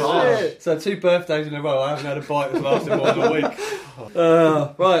 Oh, shit. So 2 birthdays in a row, I haven't had a bike that's lasted more than a week.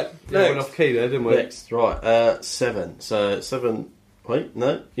 Right, Went off key there, didn't we? Next, right, 7. So 7. Wait,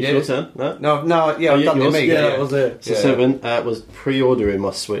 no, it's your turn. No, I've done the yours? Amiga. Yeah, that was it. So 7 was pre-ordering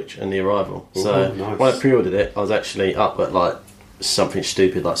my Switch and the arrival. So nice. when I pre-ordered it, I was actually up at something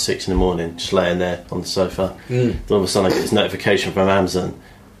stupid, 6 in the morning, just laying there on the sofa. Then all of a sudden I get this notification from Amazon.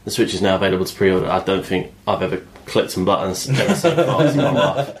 The Switch is now available to pre-order. I don't think I've ever clicked some buttons ever so fast in my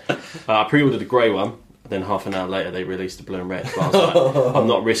life. I pre-ordered a grey one. Then half an hour later they released the blue and red. But I was like, I'm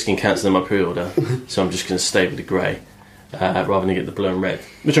not risking cancelling my pre-order, so I'm just going to stay with the grey rather than get the blue and red.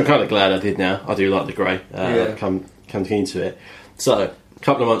 Which I'm kind of glad I did now. I do like the grey. Come keen to it. So a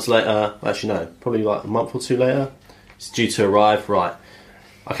couple of months later, actually no, probably a month or 2 later, it's due to arrive. Right,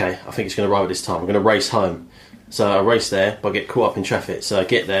 okay, I think it's going to arrive at this time. I'm going to race home. So I race there, but I get caught up in traffic. So I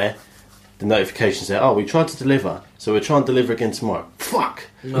get there. the notification said, "Oh, we tried to deliver, so we're trying to deliver again tomorrow." Fuck.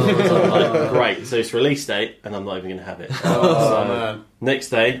 So I'm like, great. So it's release date, and I'm not even going to have it. So man. next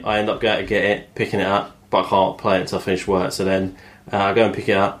day, I end up going to get it, picking it up, but I can't play it until I finish work. So then I go and pick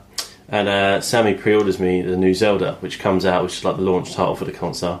it up, and Sammy pre-orders me the new Zelda, which comes out, which is like the launch title for the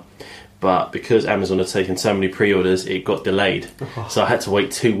console. But because Amazon had taken so many pre-orders, it got delayed. So I had to wait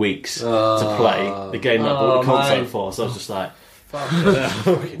 2 weeks to play the game that I bought the console for. So I was just like,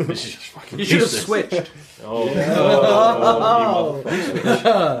 this is just fucking You should have useless. switched.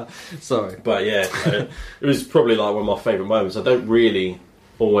 Sorry. But yeah, it was probably like one of my favourite moments. I don't really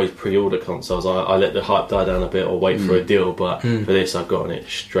always pre-order consoles. I let the hype die down a bit or wait for a deal, but for this I've gotten it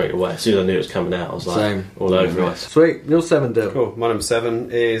straight away. As soon as I knew it was coming out, I was like all over it. Sweet. Your 7 deal. Cool. My number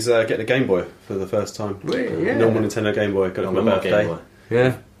 7 is getting a Game Boy for the first time. Yeah. Normal Nintendo Game Boy. Got it for my birthday.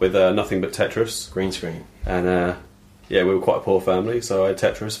 Yeah. With nothing but Tetris. Green screen. And we were quite a poor family, so I had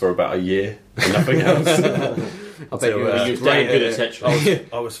Tetris for about a year and nothing else. I bet you You was damn good at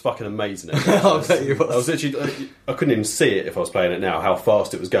Tetris. I was fucking amazing at it. I bet you was. I was literally, I couldn't even see it if I was playing it now, how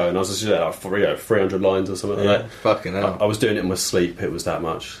fast it was going. I was just like 300 lines or something like that. Fucking hell. I was doing it in my sleep, it was that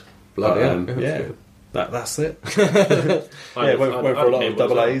much. Bloody hell. That's it. I went for a lot of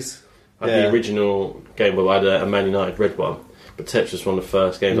double A's. I had the original Game Boy. I had a Man United red one, but Tetris was one of the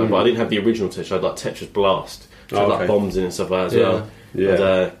first games. But I didn't have the original Tetris. I had like Tetris Blast, which had like bombs in it and stuff like that as well. Yeah. I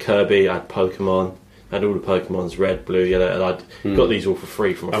had Kirby. I had Pokemon. I had all the Pokemons, red, blue, yellow, and I'd got these all for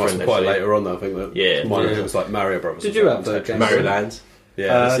free from a friend. That's quite later on, though, I think. That mine it was like Mario Brothers. Did you have the Tetris? Mario Land?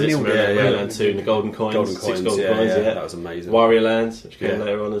 Yeah, Mario Land 2, and the Golden Coins. 6 golden coins, yeah. That was amazing. Wario Land, which came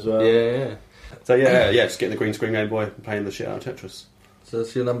later on as well. Yeah. So just getting the green screen Game Boy and playing the shit out of Tetris. So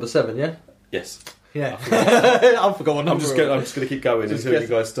that's your number 7, yeah? Yes. Yeah. I forgot what number. I'm just going to keep going until you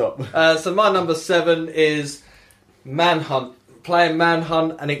guys stop. So my number 7 is Manhunt. Playing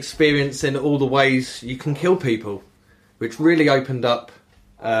Manhunt and experiencing all the ways you can kill people, which really opened up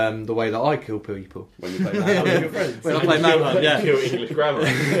the way that I kill people. When you play Manhunt with your friends. When I play Manhunt, yeah. Kill English grammar.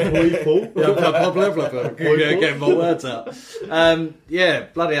 Getting my words out.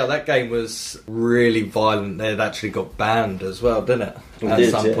 Bloody hell, that game was really violent. They'd actually got banned as well, didn't it? At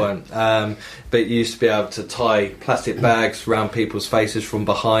some point. But you used to be able to tie plastic bags around people's faces from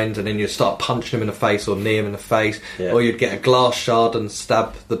behind, and then you'd start punching them in the face or knee them in the face, or you'd get a glass shard and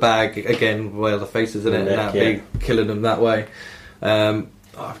stab the bag again where the face is in it, and that'd be killing them that way.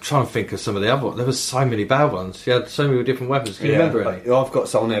 I'm trying to think of some of the other ones. There was so many bad ones. You had so many different weapons. Can you remember any? I've got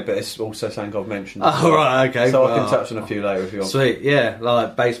some there, but it's also something I've mentioned. Oh, right, okay. So I can touch on a few later if you want. Sweet, yeah.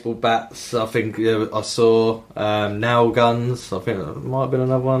 Like baseball bats, I think I saw. Nail guns, I think that might have been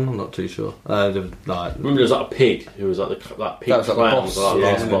another one. I'm not too sure. Remember there was like a pig who was like the pig that was like the clown, boss. like the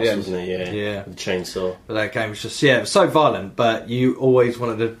last boss, Yeah. wasn't it? Yeah. With the chainsaw. But that game was just, it was so violent, but you always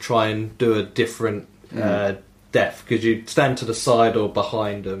wanted to try and do a different death, because you'd stand to the side or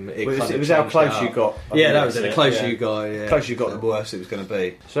behind them. It was how close you got. Yeah, that was it. The closer you got, The closer you got, the worse it was going to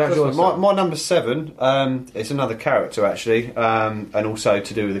be. So that was my number 7. It's another character actually, and also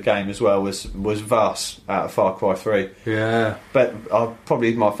to do with the game as well. Was Vass out of Far Cry 3. Yeah, but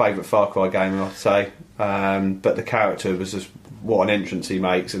probably my favourite Far Cry game, I'd say. But the character was just what an entrance he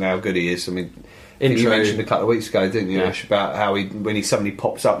makes and how good he is. I mean, you mentioned a couple of weeks ago, didn't you, Ash, about how when he suddenly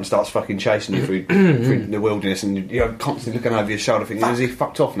pops up and starts fucking chasing you through the wilderness, and you're constantly looking over your shoulder thinking, is he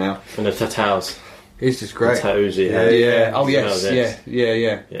fucked off now? And the tattoos. He's just great. The tattoos he had. Yeah. Oh, yes.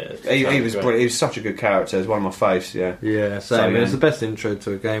 Yeah, he was brilliant. He was such a good character. He was one of my faves, Yeah, same. It was the best intro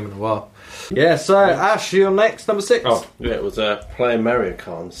to a game in a while. Yeah, so Ash, you're next, number 6. Oh, yeah, it was playing Mario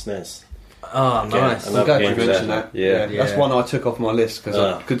Kart on SNES. Oh, nice. I'm glad you mentioned that. Yeah. That's one I took off my list because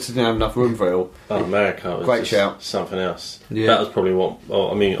I didn't have enough room for it all. Oh, Mario Kart was great shout. Something else. Yeah. That was probably what.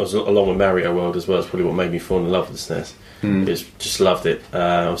 I was along with Mario World as well. It's probably what made me fall in love with the SNES. Just loved it.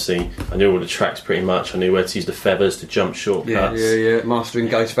 Obviously, I knew all the tracks pretty much. I knew where to use the feathers to jump shortcuts. Yeah. Mastering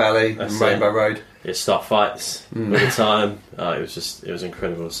Ghost Valley and Rainbow Road. It start fights all the time. It was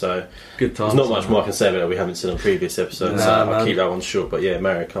incredible. So good times. There's not much more I can say about it we haven't said on previous episodes. So I'll keep that one short. But yeah,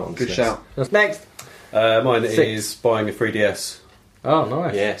 Mario Kart. Good shout. That's next. Mine is buying a 3DS. Oh,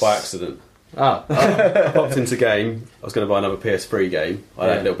 nice. Yes. By accident. I popped into game. I was going to buy another PS3 game. I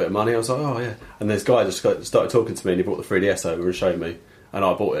had a little bit of money. I was like, oh yeah. And this guy just started talking to me, and he brought the 3DS over and showed me, and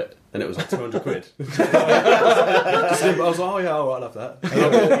I bought it, and it was like 200 quid. I was like, oh yeah, all right, I love that. And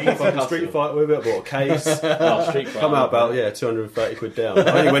I bought a Street Fighter with it. I bought a case. Street Fighter. Come out about 230 quid down.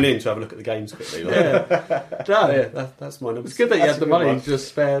 I only went in to have a look at the games quickly. That's my number. It's good that you had the money just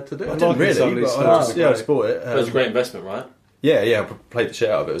spare to do it. I didn't really. I just bought it. It was a great investment, right? Yeah, I played the shit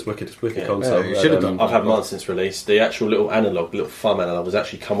out of it. It was wicked console. Yeah, you should have done. I've had mine since release. The actual little thumb analog, was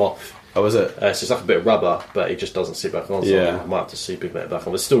actually come off. Oh, was it? So it's like a bit of rubber, but it just doesn't sit back on. So I might have to super get it back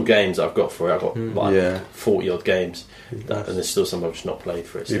on. There's still games that I've got for it. I've got 40 odd games, and there's still some I've just not played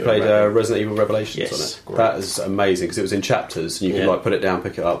for it. You played Resident Evil Revelations on it? Great. That is amazing because it was in chapters and you could like put it down,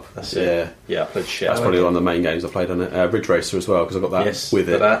 pick it up. That's it. Yeah, I played shit. That's probably one of the main games I played on it. Ridge Racer as well because I got that with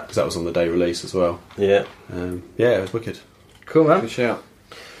it because that was on the day release as well. Yeah. It was wicked. Cool, man. Good shout.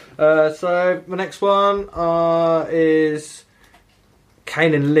 So my next one is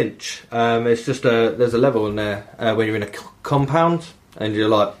Kane and Lynch. It's just there's a level in there where you're in a compound and you're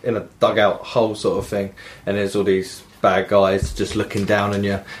like in a dugout hole sort of thing, and there's all these bad guys just looking down on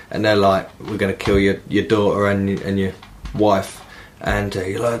you, and they're like, "We're going to kill your daughter and your wife," and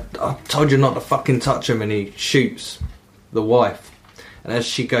you're like, "I told you not to fucking touch him," and he shoots the wife, and as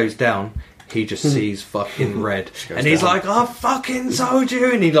she goes down, he just sees fucking red, and he's like, "I fucking told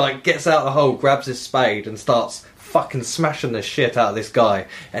you," and he like gets out of the hole, grabs his spade, and starts fucking smashing the shit out of this guy,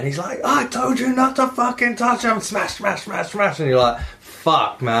 and he's like, "I told you not to fucking touch him," smash, smash, smash, smash, and you're like,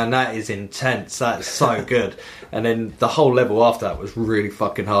 fuck, man, that is intense. That is so good. And then the whole level after that was really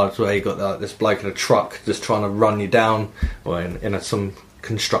fucking hard. Where you got this bloke in a truck just trying to run you down, or in some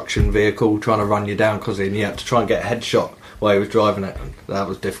construction vehicle trying to run you down because you had to try and get a headshot while he was driving it. And that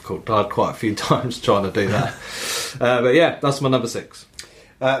was difficult. I had quite a few times trying to do that. But yeah, that's my number 6.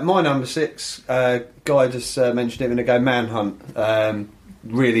 My number 6, Guy just mentioned it a minute ago, Manhunt.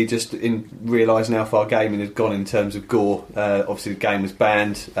 Really just in realising how far gaming had gone in terms of gore. Obviously the game was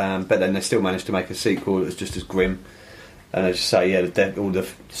banned, but then they still managed to make a sequel that was just as grim. And as you say, all the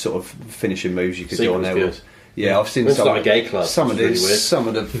sort of finishing moves you could do on there. I've seen some like a gay club. Some of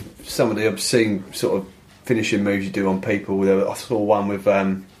the obscene sort of finishing moves you do on people. I saw one with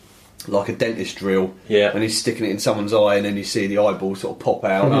like a dentist drill, and he's sticking it in someone's eye, and then you see the eyeball sort of pop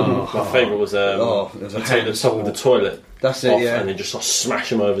out. My favourite was you take the top of the toilet. That's it, and then just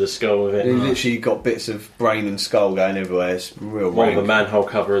smash him over the skull with it. And literally got bits of brain and skull going everywhere. It's real. One of the manhole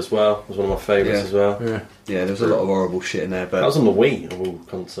cover as well was one of my favourites as well. Yeah, there was a lot of horrible shit in there. But that was on the Wii of all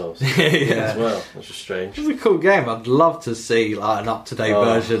consoles as well. That's just strange. It was a cool game. I'd love to see like an up-to-date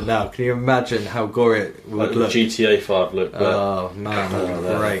version now. Can you imagine how gory it would look? GTA 5 look. Oh man, that would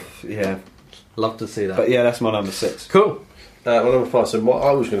be great. Yeah, love to see that. But yeah, that's my number 6. Cool. My number 5. So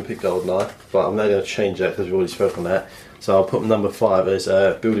I was going to pick GoldenEye, but I'm now going to change that because we've already spoken on that. So I'll put number 5 as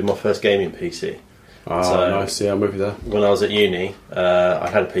building my first gaming PC. Nice. Yeah, I'm with you there. When I was at uni, I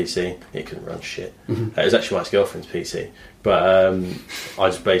had a PC. It couldn't run shit. It was actually my ex-girlfriend's PC, but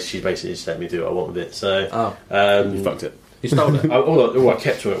she basically just let me do what I want with it. So you fucked it. You stole it. All I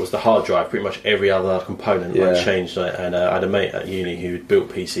kept from it was the hard drive. Pretty much every other component I changed on it. And I had a mate at uni who had built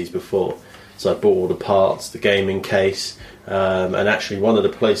PCs before, so I bought all the parts, the gaming case, and actually one of the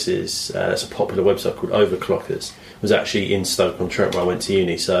places that's a popular website called Overclockers was actually in Stoke-on-Trent where I went to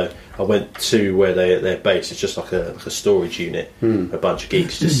uni. So I went to where they're based. It's just like a storage unit. A bunch of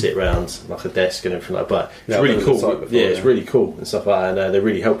geeks just sit around like a desk and everything like that. But it's really cool. It's really cool and stuff like that. And they're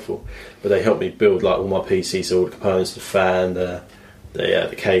really helpful. But they helped me build like all my PCs, so all the components, the fan,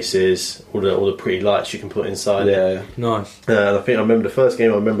 the cases, all the pretty lights you can put inside it. Nice. And I remember the first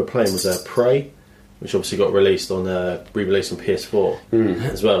game I remember playing was Prey, which obviously got re-released on PS4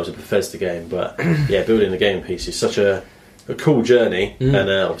 as well. It was a Bethesda game, but building a game piece is such a cool journey, and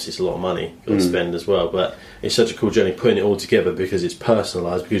obviously it's a lot of money you've got to spend as well, but it's such a cool journey putting it all together because it's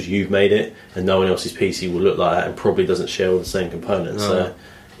personalised, because you've made it, and no one else's PC will look like that and probably doesn't share all the same components. So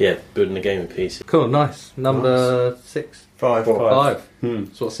building a gaming PC. Cool, nice. Number 6. 5.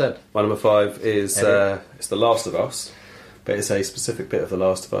 That's what I said. My number 5 is it's The Last of Us. But it's a specific bit of The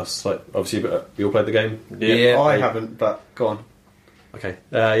Last of Us. Like, obviously, you all played the game? Yeah, I haven't, but go on. Okay.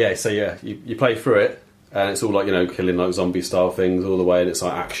 You play through it, and it's all like, killing like zombie style things all the way, and it's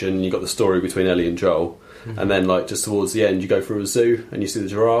like action. You got the story between Ellie and Joel, and then like just towards the end, you go through a zoo and you see the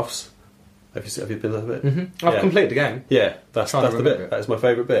giraffes. Have you been there a bit? I've completed the game. Yeah, that's the bit. That is my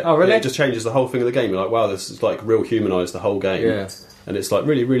favourite bit. Oh, really? It just changes the whole thing of the game. You're like, wow, this is like real humanised the whole game. Yeah. And it's like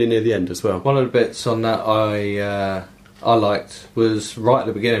really, really near the end as well. One of the bits on that I liked was right at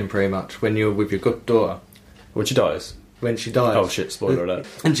the beginning, pretty much, when you're with your good daughter. When she dies. Oh shit! Spoiler alert.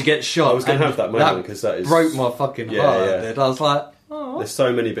 And she gets shot. I was going to have that moment because that broke my fucking heart. Yeah. I was like, oh. There's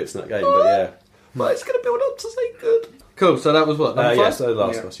so many bits in that game, but But it's going to build up to say good. Cool. So that was what, number 5? Yeah, so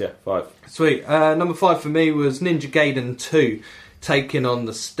Last of Us. 5. Sweet. Number 5 for me was Ninja Gaiden 2. Taking on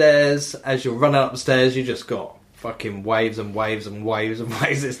the stairs. As you're running up the stairs, you just got fucking waves and waves and waves and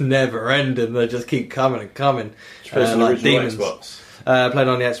waves. It's never ending. They just keep coming and coming. Like demons. Xbox. Played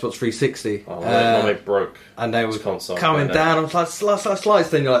on the Xbox 360. Oh, my mate broke. And they were his console coming playing down. I was like, slice.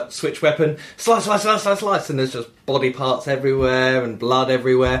 Then you're like, switch weapon, slice. And there's just body parts everywhere and blood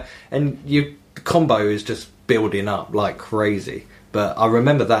everywhere. And your combo is just building up like crazy. But I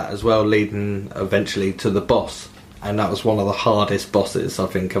remember that as well, leading eventually to the boss. And that was one of the hardest bosses I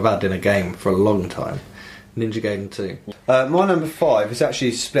think I've had in a game for a long time. Ninja Gaiden 2. My number 5 is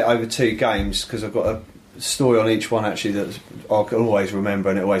actually split over 2 games because I've got a story on each one actually that I can always remember,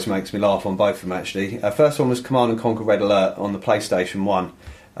 and it always makes me laugh on both of them actually. First one was Command and Conquer Red Alert on the PlayStation 1.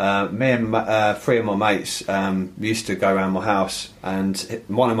 Me and 3 of my mates used to go around my house, and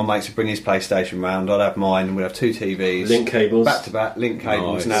one of my mates would bring his PlayStation round, I'd have mine, and we'd have 2 TVs, link cables, back to back link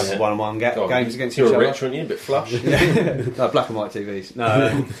cables, and have one-on-one games against each other. other. You're rich, aren't you? A bit flush. No, black and white TVs.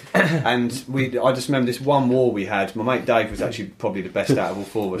 No, and I just remember this one war we had. My mate Dave was actually probably the best out of all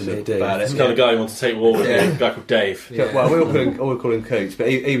 4 of us about it. This kind of guy who wants to take war with me, a guy called Dave. Yeah. Well, we all call him Coots, but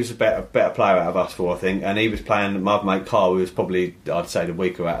he was a better player out of us 4, I think, and he was playing my other mate Carl, who was probably, I'd say, the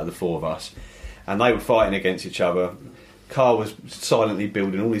weaker out of the 4 of us, and they were fighting against each other. Carl was silently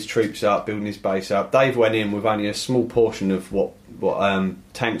building all his troops up, building his base up. Dave went in with only a small portion of what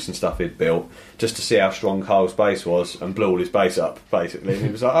tanks and stuff he'd built, just to see how strong Carl's base was, and blew all his base up, basically. And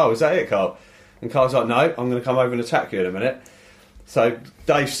he was like, "Oh, is that it, Carl?" And Carl's like, "No, I'm going to come over and attack you in a minute." So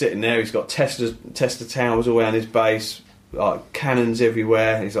Dave's sitting there, he's got Tester towers all around his base, like cannons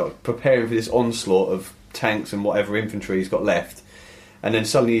everywhere. He's like preparing for this onslaught of tanks and whatever infantry he's got left. And then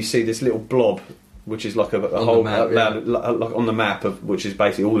suddenly you see this little blob, which is like a whole map, like on the map of which is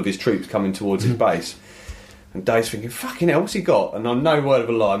basically all of his troops coming towards his base. And Dave's thinking, "Fucking hell, what's he got?" And on no word of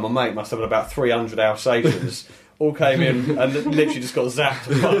a lie, my mate must have had about 300 Alsatians. All came in and literally just got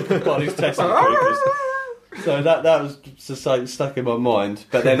zapped by these Tesla troopers. So that was just like stuck in my mind.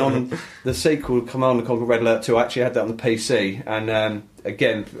 But then on the sequel, Command and Conquer Red Alert 2, I actually had that on the PC. And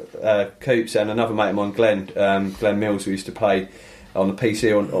again, Coops and another mate of mine, Glenn Mills, who used to play on the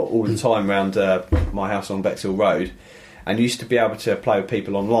PC all the time around my house on Bexhill Road, and used to be able to play with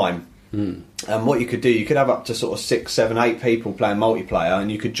people online. And what you could do, you could have up to sort of 6, 7, 8 people playing multiplayer, and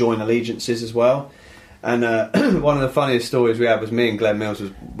you could join allegiances as well. And one of the funniest stories we had was me and Glenn Mills,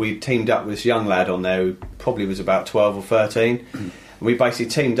 we teamed up with this young lad on there who probably was about 12 or 13. And we basically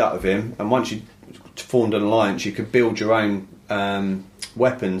teamed up with him, and once you formed an alliance, you could build your own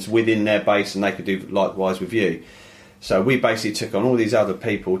weapons within their base, and they could do likewise with you. So we basically took on all these other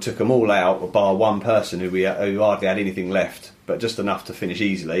people, took them all out, bar one person who hardly had anything left, but just enough to finish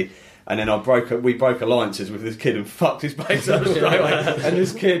easily. And then we broke alliances with this kid and fucked his base up straight away. And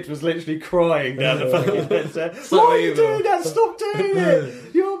this kid was literally crying down the fucking headset. "Why are you doing that? Stop doing it!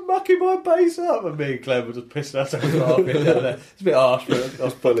 You're mucking my base up." And me and Clem were just pissing ourselves laughing down there. It's a bit harsh, but I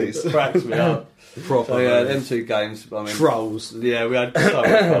was bullies. Cracks me up. Proper. So yeah, them 2 games. I mean, Trolls. Yeah, we had so much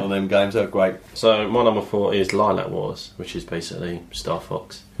fun on them games. They were great. So my number 4 is Lilac Wars, which is basically Star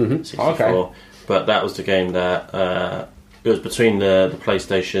Fox 64. Okay. But that was the game that it was between the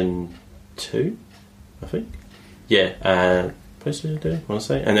PlayStation 2, I think. Yeah, PlayStation 2, I want to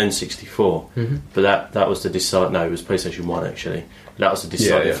say, and then 64. But that was the decide. No, it was PlayStation 1 actually. That was the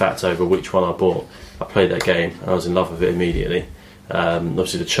deciding factor over which one I bought. I played that game, and I was in love with it immediately.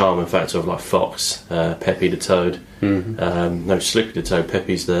 Obviously the charm and factor of like Fox, Peppy the Toad, no, Slippy the Toad,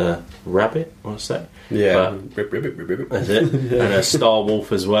 Peppy's the rabbit, I want to say. Yeah, that's it. And Star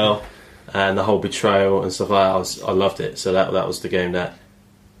Wolf as well, and the whole betrayal and stuff like that. I loved it. So that was the game that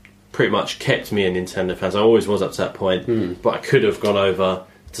pretty much kept me a Nintendo fan. I always was up to that point, but I could have gone over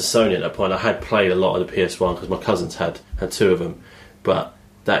to Sony at that point. I had played a lot of the PS1 because my cousins had 2 of them, but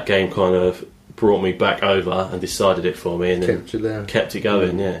that game kind of brought me back over and decided it for me, and then kept it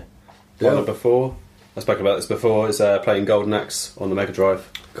going. Yeah. My number 4, I spoke about this before, is playing Golden Axe on the Mega Drive.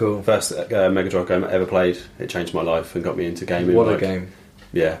 Cool. First Mega Drive game I ever played. It changed my life and got me into gaming. What a game.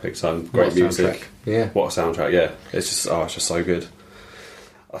 Yeah, big time. Great music. Yeah. What a soundtrack, yeah. It's just so good.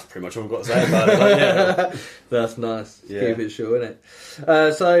 That's pretty much all I've got to say about it. Like, yeah. That's nice. Yeah. Keep it short,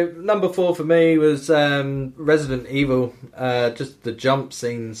 innit? So number 4 for me was Resident Evil. Just the jump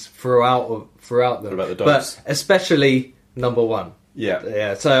scenes throughout them. What about the dogs? But especially number 1.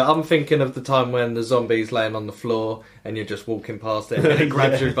 Yeah. So I'm thinking of the time when the zombie's laying on the floor and you're just walking past it and it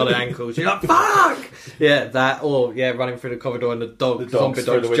grabs you by the ankles. You're like, "Fuck!" Yeah, that. Or running through the corridor and the zombie dogs jump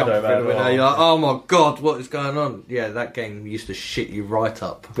through the window. You're like, "Oh my god, what is going on?" Yeah, that game used to shit you right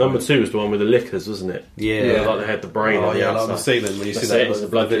up. Number 2 was the one with the lickers, wasn't it? Yeah. Like they had the brain. Oh on the yeah, outside. like the ceiling when you see It's that. the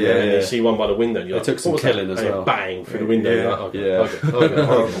blood. And you see one by the window. And you're It took some "What was killing that?" as And well. Bang through the window. Yeah. You're like, Yeah. okay.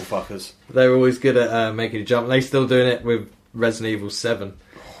 Horrible fuckers. They were always good at making you jump. They still doing it with Resident Evil 7.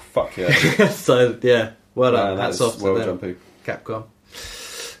 Fuck yeah. So yeah, well done. Man, Hats that off is to well them. jumpy. Capcom.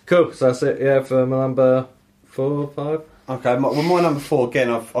 Cool. So that's it. Yeah, for my number 4, 5. Okay, my number 4 again.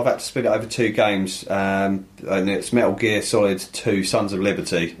 I've had to split it over 2 games, and it's Metal Gear Solid 2: Sons of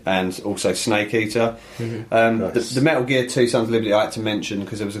Liberty, and also Snake Eater. Nice. The Metal Gear 2: Sons of Liberty I had to mention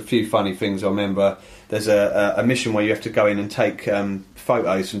because there was a few funny things I remember. There's a mission where you have to go in and take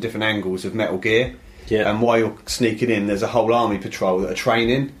photos from different angles of Metal Gear, and while you're sneaking in, there's a whole army patrol that are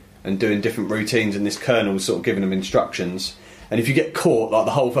training and doing different routines, and this colonel's sort of giving them instructions. And if you get caught, like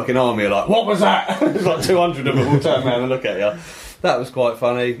the whole fucking army are like, "What was that?" There's like 200 of them all turn around and look at you. That was quite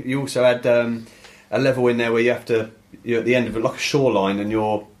funny. You also had a level in there where you're at the end of it, like a shoreline, and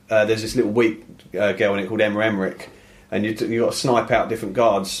there's this little weak girl in it called Emma Emmerich, and you got to snipe out different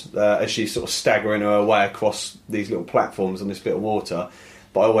guards as she's sort of staggering her way across these little platforms on this bit of water.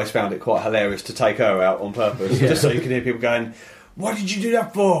 But I always found it quite hilarious to take her out on purpose, just so you can hear people going, "What did you do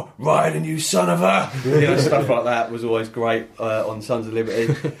that for? Riding, you son of a..." Stuff like that was always great on Sons of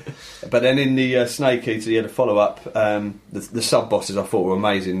Liberty. But then in the Snake Eater, you had a follow-up. The sub-bosses I thought were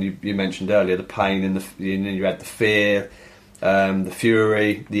amazing. You mentioned earlier the pain, and then you had the fear, the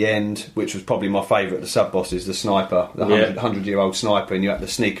fury, the end, which was probably my favourite of the sub-bosses, the sniper, the 100-year-old sniper, and you had to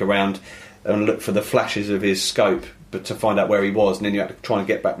sneak around and look for the flashes of his scope but to find out where he was, and then you had to try and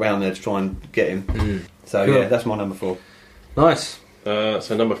get back round there to try and get him. So cool. Yeah, that's my number 4. Nice. So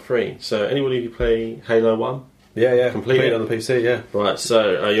number 3. So anybody who play Halo 1? Yeah, Completed on the PC, yeah. Right,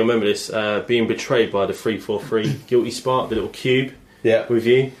 so you'll remember this, being betrayed by the 343 Guilty Spark, the little cube with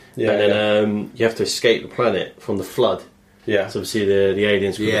you. Yeah, and then you have to escape the planet from the flood. Yeah. So obviously the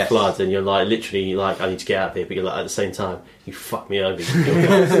aliens with the flood, and you're like, literally, like, I need to get out of here, but you're like, at the same time, you fuck me over,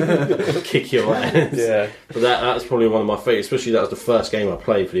 you kick your ass. Yeah. But that's probably one of my favourites, especially that was the first game I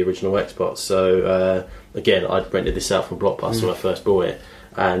played for the original Xbox. So again, I'd rented this out from Blockbuster when I first bought it,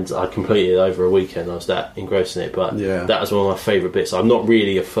 and I completed it over a weekend. I was that engrossed in it, but that was one of my favourite bits. I'm not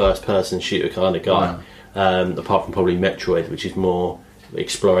really a first-person shooter kind of guy, apart from probably Metroid, which is more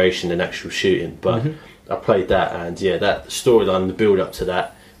exploration than actual shooting. But I played that, and that storyline, the build-up to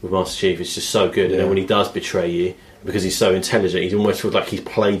that with Master Chief is just so good. And then when he does betray you, because he's so intelligent, he almost feels like he's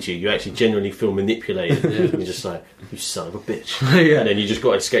played you. You actually genuinely feel manipulated. And you're just like, you son of a bitch. And then you just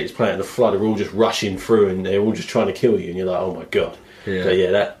got to escape this planet, and the flood are all just rushing through, and they're all just trying to kill you, and you're like, oh my god.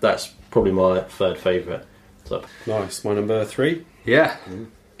 So that's probably my 3rd favourite. So. Nice. My number 3. Yeah.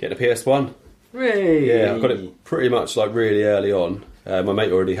 Get a PS1. Hey. Yeah, I got it pretty much like really early on. My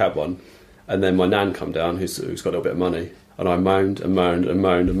mate already had one, and then my nan come down, who's got a little bit of money, and I moaned and moaned and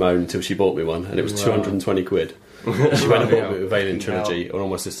moaned and moaned until she bought me one, and it was 220 quid. She went and bought me with Alien Trilogy, and all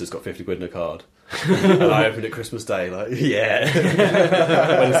my sisters got 50 quid in a card. And I opened it Christmas Day, like, when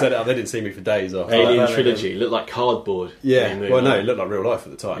I set it up, they didn't see me for days after. Alien Trilogy looked like cardboard. Yeah, well, no, it looked like real life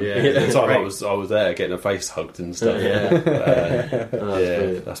at the time. Yeah. At the time, I was there getting her face hugged and stuff.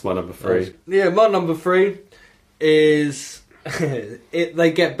 That's my number 3. Yeah, my number 3 is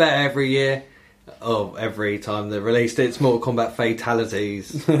they get better every year. Oh, every time they're released, it's Mortal Kombat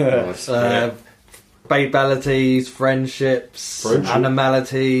Fatalities. Fatalities, friendships,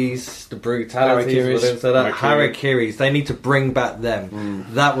 animalities, the brutalities, harakiris. They need to bring back them.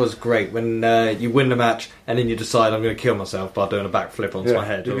 That was great when you win the match and then you decide I'm going to kill myself by doing a backflip onto my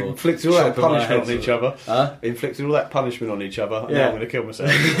head. Inflicted all that punishment on each other. Inflicted all that punishment on each other. And now I'm going to kill myself.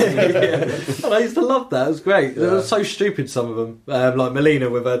 I used to love that. It was great. They were so stupid, some of them. Like Melina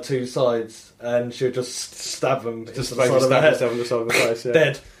with her 2 sides, and she would just stab them. Just stab herself on the side of the face.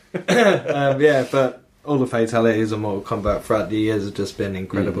 Dead. But all the fatalities of Mortal Kombat throughout the years have just been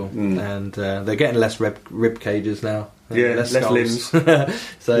incredible, and they're getting less rib cages now. Less limbs.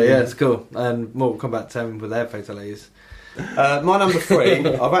 So it's cool. And Mortal Kombat 10 with their fatalities. My number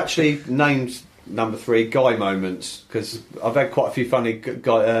 3, I've actually named number 3 Guy moments, because I've had quite a few funny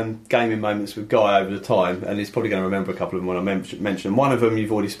gaming moments with Guy over the time, and he's probably going to remember a couple of them when I mention them. One of them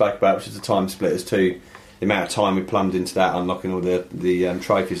you've already spoke about, which is the Time Splitters 2. The amount of time we plumbed into that, unlocking all the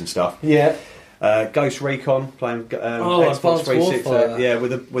trophies and stuff. Yeah. Ghost Recon, playing Xbox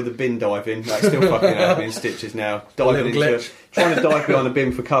 360. With a bin diving. That's still fucking out me in stitches now. Trying to dive behind a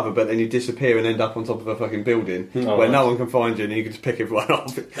bin for cover, but then you disappear and end up on top of a fucking building where no one can find you, and you can just pick everyone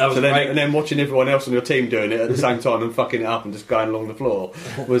off. And then watching everyone else on your team doing it at the same time and fucking it up and just going along the floor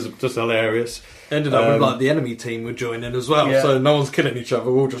was just hilarious. Ended up with the enemy team would join in as well, so no one's killing each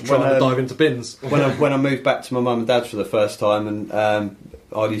other. We're all just trying to dive into bins. When I moved back to my mum and dad's for the first time, and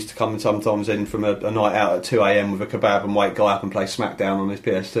I used to come sometimes in from a night out at 2 a.m. with a kebab and wake Guy up and play Smackdown on his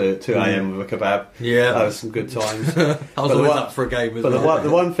PS2 at 2 a.m. with a kebab. Yeah, that was some good times. I was always up for a game as well. But the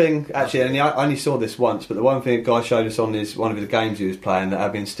one thing, actually, and I only saw this once, but the one thing Guy showed us on one of the games he was playing that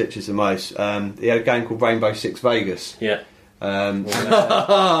had me in stitches the most, he had a game called Rainbow Six Vegas. Yeah.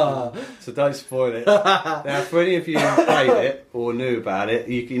 So don't spoil it. Now, for any of you who played it or knew about it,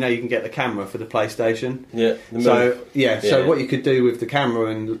 you know you can get the camera for the PlayStation. Yeah. So what you could do with the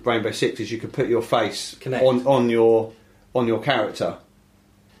camera in Rainbow Six is you could put your face Connect. on your character.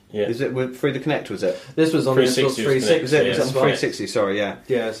 Yeah. Is it through the Connect? Was it? This was on the 360 Xbox 360. Was it? Yeah, Was it on that's 360? Sorry, yeah.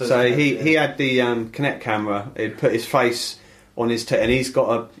 Yeah, So he had the Connect camera. He'd put his face on his and he's got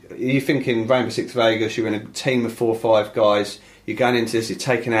a. You think in Rainbow Six Vegas, you're in a team of 4 or 5 guys. You're going into this. You're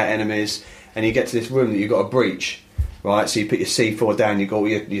taking out enemies, and you get to this room that you've got to breach. Right, so you put your C4 down.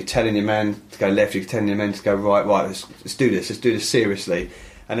 You're telling your man to go left. You're telling your man to go right. Right, let's do this. Let's do this seriously.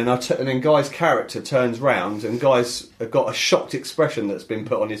 And then Guy's character turns round, and Guy's got a shocked expression that's been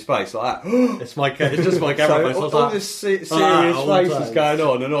put on his face, like that. It's just my camera So face. all this serious face is going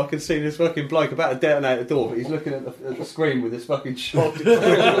on, and I can see this fucking bloke about to detonate the door, but he's looking at the screen with this fucking shocked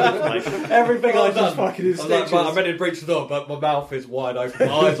expression. Everything I just fucking in stitches. I'm ready to breach the door, but my mouth is wide open.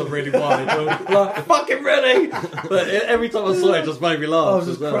 My eyes are really wide. Like, fucking ready! But every time I saw it, it just made me laugh. I was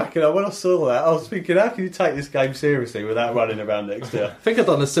just cracking up. When I saw that, I was thinking, how can you take this game seriously without running around next to you? I think I've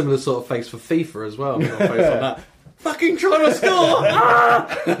done a similar sort of face for FIFA as well. Face on that. Fucking trying to score!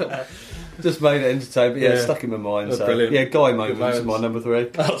 Just made it entertaining, but yeah, Yeah. it's stuck in my mind. That's So brilliant. yeah, Guy moments moments. is my number 3.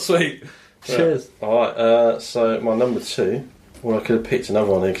 Oh, sweet. Cheers. Alright, so my number 2, well, I could have picked another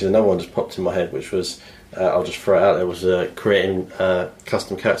one because another one just popped in my head, which was, I'll just throw it out there, was creating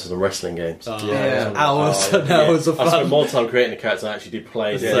custom characters on wrestling games. Hours and hours of I spent fun. more time creating the characters than I actually did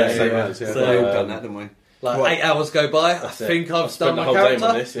playing. So We all done that, didn't we? Like 8 hours go by. I That's it. think I've spent done the my whole game character.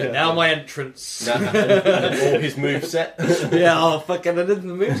 on this, yeah. Now my entrance. and all his moveset. Yeah, oh fucking, I did the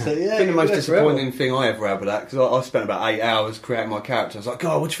moveset. Yeah, I think the most yeah, disappointing thing I ever had with that, because I spent about 8 hours creating my character. I was like,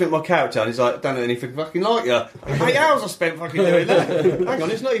 God, what do you think of my character? And he's like, don't know anything fucking like you. 8 hours I spent fucking doing that. Hang on,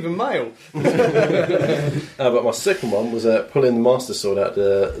 it's not even male. But my second one was pulling the Master Sword out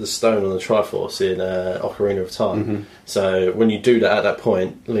the stone on the Triforce in Ocarina of Time. Mm-hmm. So when you do that at that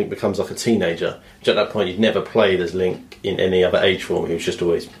point, Link becomes like a teenager. Which at that point you'd never played as Link in any other age form. He was just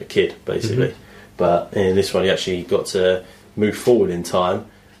always a kid, basically. Mm-hmm. But in this one, you actually got to move forward in time.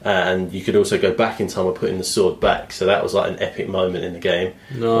 And you could also go back in time by putting the sword back. So that was like an epic moment in the game.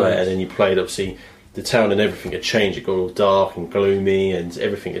 Nice. And then you played, obviously, the town and everything had changed. It got all dark and gloomy, and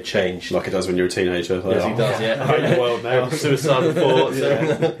everything had changed. Like it does when you're a teenager. As he does, yeah. I hate the world now. Suicidal thoughts,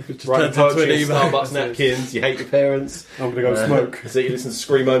 writing turns into poetry, an email. Starbucks napkins. You hate your parents. I'm going to go smoke. So you listen to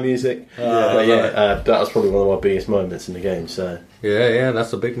screamo music. That was probably one of my biggest moments in the game. So Yeah,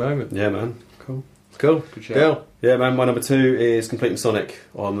 that's a big moment. Yeah, man. Cool. Cool. Bill. Yeah, man, my number 2 is completing Sonic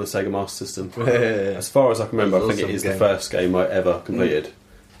on the Sega Master System. Yeah. As far as I can remember, That's I think it awesome is game. the first game I ever completed.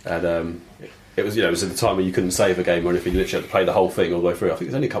 And it was, it was at the time when you couldn't save a game or anything. You literally had to play the whole thing all the way through. I think it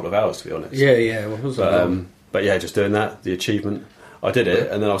was only a couple of hours, to be honest. Yeah. What was that? But yeah, just doing that, the achievement. I did it,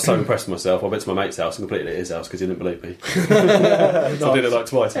 and then I was so impressed with myself. I went to my mate's house and completed it at his house because he didn't believe me. So I did it like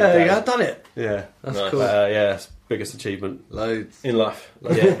twice. Yeah, I've done it. Yeah. That's Nice. cool. Yeah, it's biggest achievement. Loads. in life,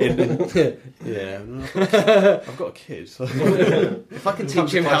 Yeah, I've got a kid. So. If I can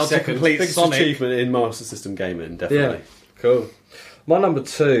teach him how to complete biggest Sonic. achievement in Master System gaming, definitely. Cool. My number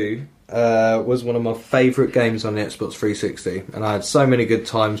 2 was one of my favourite games on the Xbox 360, and I had so many good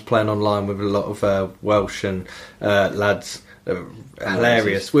times playing online with a lot of Welsh and lads.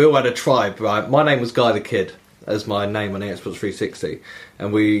 Hilarious. We all had a tribe, right? My name was Guy the Kid, as my name on the Xbox 360,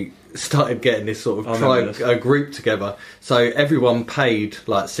 and we started getting this sort of tribe group together. So everyone paid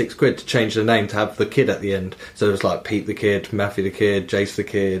like £6 to change the name to have the kid at the end. So it was like Pete the Kid, Matthew the Kid, Jace the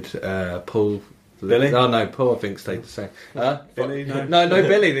Kid, Paul. Billy? Oh no, Paul I think stayed the same. Billy, no? No,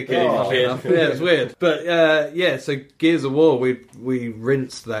 Billy the Kid. Oh, funny enough. Yeah, it's weird. But so Gears of War, we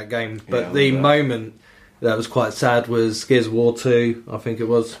rinsed that game. But Yeah, I the remember moment that was quite sad was Gears of War 2, I think it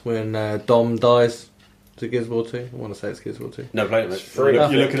was, when Dom dies. Is it Gears of War 2? I want to say it's Gears of War 2. No, played it. Free. You're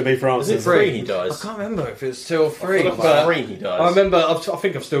looking at me for is it answers. 3 he I dies? can't remember if it's 2 or 3. But But 3 he dies. I remember, I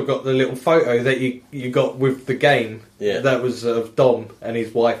think I've still got the little photo that you got with the game. Yeah. That was of Dom and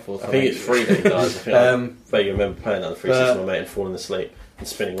his wife or I something. think it's 3 that he dies. I think I vaguely remember playing that on the 360 with my mate and falling asleep and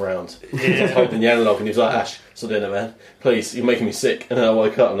spinning around. Holding the analog, and he was like, Ash, stop doing that, man. Please, you're making me sick. And then I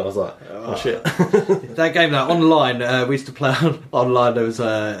woke up and I was like, oh shit. That game, online, we used to play online. There was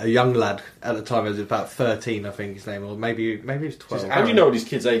a young lad at the time. He was about 13, I think his name, or maybe he was 12. How do you know what his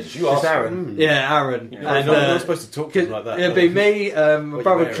kids' ages? You It's asked Aaron. Yeah, Aaron. And And you're not supposed to talk to him like that. it'd be me, my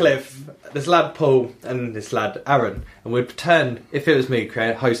brother wearing? Cliff, this lad Paul, and this lad Aaron, and we'd pretend, if it was me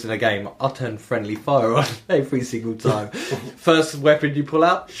hosting a game, I'd turn friendly fire on every single time. First weapon you pull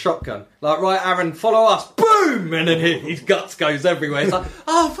out, shotgun. Like, right, Aaron, follow us. Boom! And then his guts goes everywhere. It's like,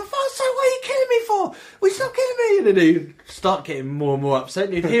 oh, for fuck's sake, what are you killing me for? more. Will you stop killing me? And then he'd start getting more and more upset,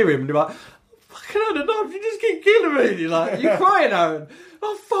 and you'd hear him, and he'd be like, fucking Aaron, no, you just keep killing me. And you're like, you crying, Aaron?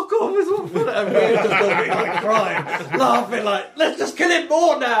 Oh, fuck off, it's all fun. And we're just like crying, laughing, like, let's just kill him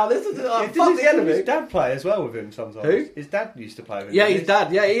more now. Let's just, fuck the enemy. His dad play as well with him sometimes. Who? His dad used to play with him. Yeah, his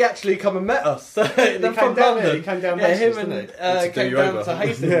dad. Yeah, he actually come and met us. He came down London. He came down Yeah, Hastings, him didn't and came down to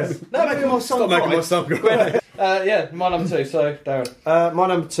Hastings. No, making my son Stop making my son cry. yeah, my number 2. So, Darren. My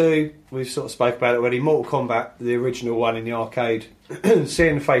number 2, we've sort of spoke about it already. Mortal Kombat, the original one in the arcade.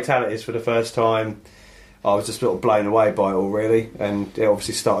 Seeing the fatalities for the first time, I was just sort of blown away by it all, really. And it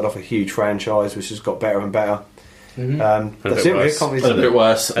obviously started off a huge franchise, which has got better and better. That's it, really. And a bit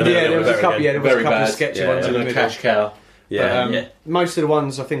worse. Yeah, there was a couple of sketchy ones in the And a middle. cash cow. Most of the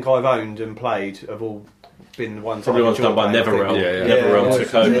ones I think I've owned and played have all been the ones Probably I've ones done by enjoyed playing, I think. NetherRealm. Yeah. NetherRealm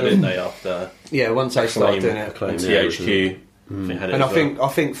took over, didn't they, after Yeah, once they started doing it. Acclaim, THQ. And I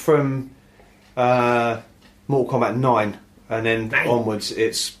think from Mortal Kombat 9 and then onwards,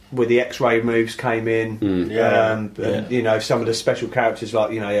 it's where the X-ray moves came in. And, you know, some of the special characters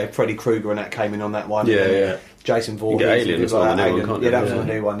like Freddy Krueger and that came in on that one. Jason Voorhees. Alien as well, like the new Alien. one, can't Yeah, you? that was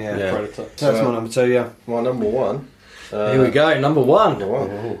the new one. Yeah. Predator. So that's my number 2. Yeah. My number 1. Here we go, number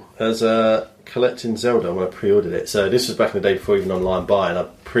 1. As collecting Zelda when I pre-ordered it. So this was back in the day before even online buying. I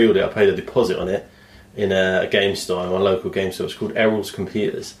pre-ordered it. I paid a deposit on it in a game store, my local game store. It's called Errol's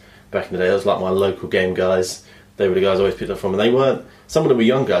Computers. Back in the day, that was like my local game guys. They were the guys I always picked up from, and they weren't. Some of them were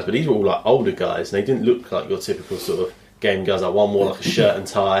young guys, but these were all like older guys, and they didn't look like your typical sort of game guys. Like one more like a shirt and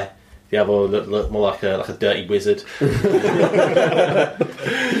tie, the other looked more like a dirty wizard.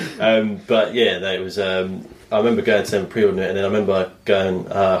 But yeah, it was. I remember going to them pre-ordering it, and then I remember going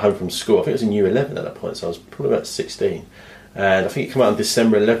home from school. I think it was in year 11 at that point, so I was probably about 16. And I think it came out on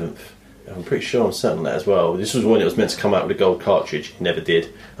December 11th. I'm pretty sure I'm certain on that as well. This was when it was meant to come out with a gold cartridge. It never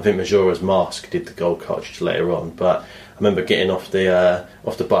did. I think Majora's Mask did the gold cartridge later on. But I remember getting off the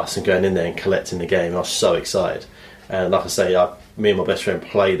bus and going in there and collecting the game. And I was so excited. And like I say, me and my best friend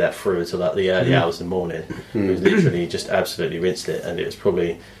played that through until like the early hours of the morning. We literally just absolutely rinsed it, and it was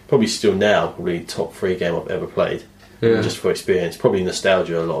probably still now probably top 3 game I've ever played. Just for experience, probably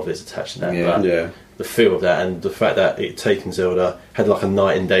nostalgia. A lot of it's attached to that, but the feel of that and the fact that it taken Zelda had like a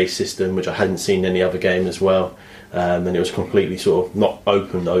night and day system, which I hadn't seen in any other game as well, and it was completely sort of not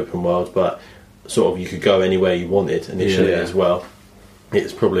open world, but sort of you could go anywhere you wanted initially as well.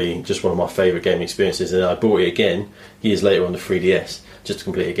 It's probably just one of my favourite gaming experiences, and I bought it again years later on the 3DS just to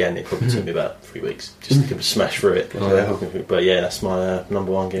complete it again. It probably took me about 3 weeks just to smash through it. But yeah, that's my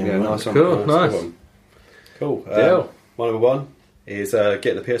number 1 game. Yeah, nice one. Cool, nice. Cool. Deal. My number 1 is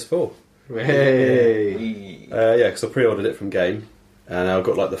getting the PS4. Hey. Because I pre-ordered it from Game, and I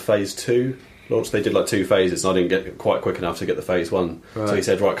got like the Phase 2 launch. They did like 2 phases, and I didn't get quite quick enough to get the Phase 1. Right. So he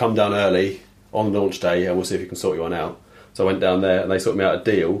said, right, come down early on launch day, and we'll see if we can sort you one out. So I went down there, and they sorted me out a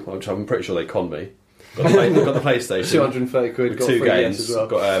deal, which I'm pretty sure they conned me. Got the PlayStation. 230 quid. With Got 2 3DS games. as well.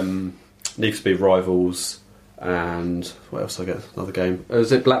 Got Need for Speed Rivals, and what else did I get? Another game.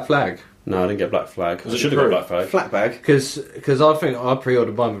 Was it Black Flag? No, I didn't get Black Flag. Was I it should have got Black Flag. Flat bag. Because I think I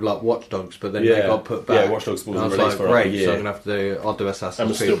pre-ordered mine with like Watch Dogs, but then they got put back. Yeah, Watch Dogs And I wasn't was released like, for like a great, year. so I'm gonna have to I'll do And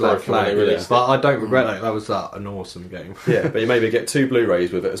Assassin's it's Creed still Black broken when Flag. they released But I don't regret it. That was an awesome game. Yeah, but you maybe get 2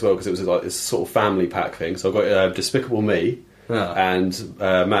 Blu-rays with it as well, because it was like this sort of family pack thing. So I got Despicable Me and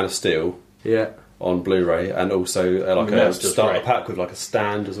Man of Steel on Blu-ray, and also like a starter pack with like a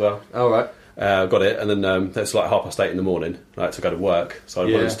stand as well. All right. Got it, and then it's like 8:30 in the morning, like to go to work. So I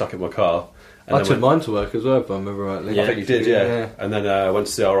went and stuck it in my car. And I took mine to work as well, if I remember rightly. I think you did, yeah. And then I went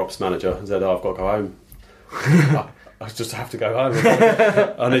to see our ops manager and said, I've got to go home. I just have to go home.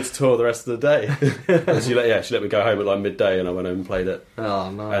 I need to tour the rest of the day. And she let me go home at like midday, and I went home and played it.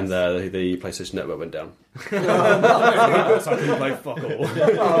 Oh, nice. And the PlayStation Network went down. So I couldn't play fuck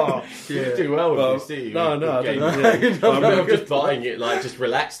all. You did do well with this, didn't you? No, I didn't. I remember just buying it, like just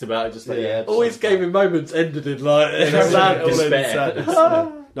relaxed about it, just like all his gaming moments ended in like sadness.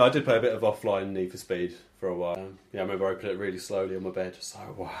 No, I did play a bit of offline Need for Speed for a while. I remember opening it really slowly on my bed, just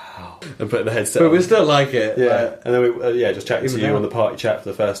like, wow. And putting the headset But on. we still like it. Yeah. And then we just chatting to Even you now. on the party chat for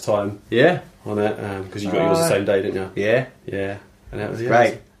the first time Yeah. on it, because you got yours the same day, didn't you? Yeah. Yeah. And that was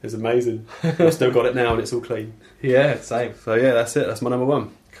Great. It was amazing. I've still got it now, and it's all clean. Yeah, same. So yeah, that's it. That's my number 1.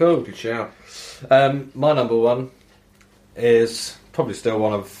 Cool, good shout. My number 1 is probably still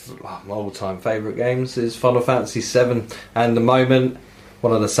one of my all-time favourite games, is Final Fantasy VII, and the moment,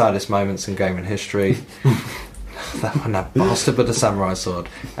 one of the saddest moments in gaming history. that bastard with the samurai sword.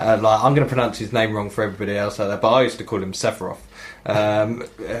 I'm going to pronounce his name wrong for everybody else out there, but I used to call him Sephiroth.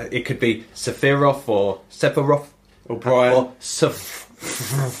 It could be Sephiroth or Sephiroth Or Brian. or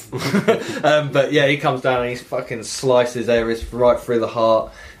But yeah, he comes down and he fucking slices Eris right through the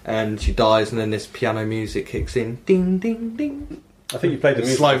heart, and she dies. And then this piano music kicks in, ding, ding, ding. I think you played the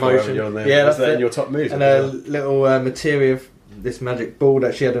music Slow before, motion. haven't you, on there? Yeah, Was that's that it. in your top music? And a little materia of this magic ball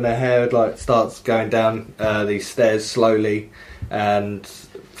that she had in her hair like starts going down these stairs slowly and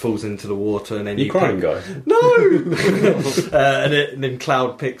falls into the water. And then you crying, guy? No. And then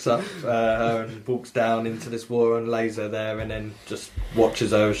Cloud picks up her and walks down into this water and lays her there, and then just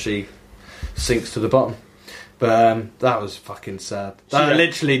watches her as she sinks to the bottom. But that was fucking sad. That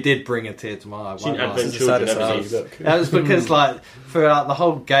literally did bring a tear to my eye. Seen Wow, Advent that's Children, the saddest haven't you? thing. That was because like throughout the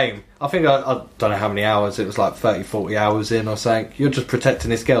whole game, I think I don't know how many hours, it was like 30, 40 hours in or something, you're just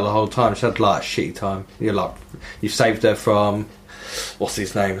protecting this girl the whole time. She had like a shitty time. You've saved her from, what's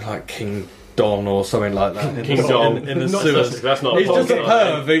his name, like King Don or something like that. King Don. in the Not sewers. just- that's not He's a just a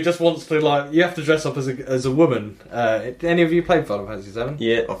podcast. perv who just wants to like. You have to dress up as a woman. Any of you played Final Fantasy VII?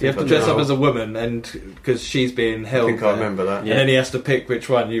 Yeah. You have to dress up as a woman, and because she's being held. I think I remember that. And then he has to pick which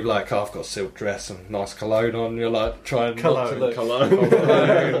one. You're like, oh, I've got a silk dress and nice cologne on. You're like, trying not to look. Cologne.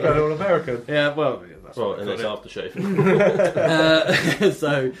 All American. Yeah, well, that's Well, what and I it's call it. aftershave.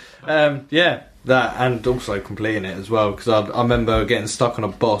 Yeah, that, and also completing it as well, because I remember getting stuck on a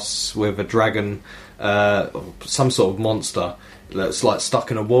boss with a dragon, some sort of monster that's like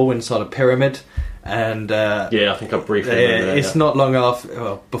stuck in a wall inside a pyramid, and Yeah, I think I briefly remember that. it's not long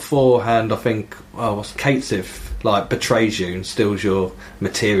after, beforehand, I think, what's Katesif like betrays you and steals your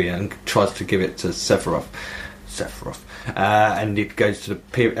materia and tries to give it to Sephiroth, and it goes to the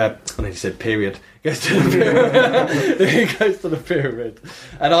period. I nearly said period. Goes to the pyramid. It goes to the pyramid,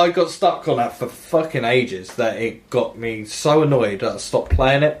 and I got stuck on that for fucking ages. That it got me so annoyed that I stopped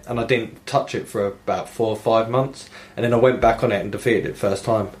playing it, and I didn't touch it for about 4 or 5 months, and then I went back on it and defeated it first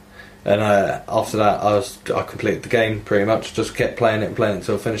time. And after that, I completed the game pretty much. Just kept playing it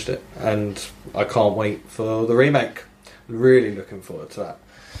until I finished it, and I can't wait for the remake. Really looking forward to that.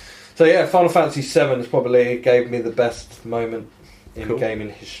 So yeah, Final Fantasy VII has probably gave me the best moment in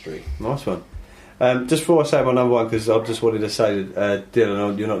gaming history. Nice one. Just before I say my number one, because I just wanted to say that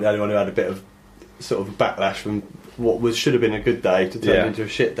Dylan, you're not the only one who had a bit of sort of a backlash from what should have been a good day to turn into a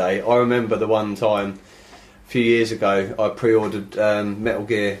shit day. I remember the one time a few years ago I pre-ordered Metal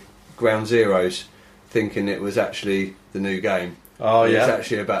Gear Ground Zeroes, thinking it was actually the new game. Oh It was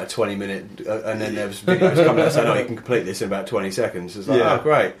actually about a 20-minute, and then there was videos coming out saying, "Oh, you can complete this in about 20 seconds." It's like, oh,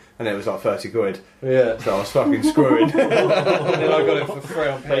 great, and it was like 30 quid. Yeah. So I was fucking screwing. And then I got it for free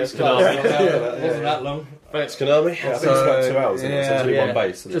on Thanks, PS Plus. Konami. It wasn't that long. Thanks, Konami. Yeah, I think it's about 2 hours. It's actually one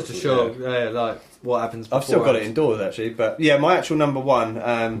base. Just to show, like what happens. I've still got it beforehand. indoors actually, but yeah, my actual number one.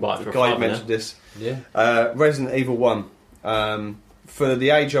 Right, The for guy fun, mentioned this. Yeah. Resident Evil 1. For the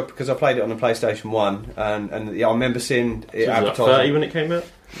age of, because I played it on the PlayStation 1, and yeah, I remember seeing it Was it like advertised. 30 when it came out?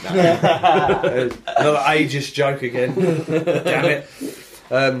 Another ageist joke again. Damn it.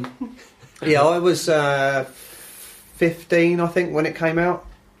 Yeah, I was 15, I think, when it came out.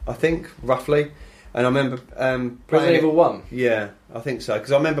 I think, roughly. And I remember playing Resident Evil 1. Yeah, I think so.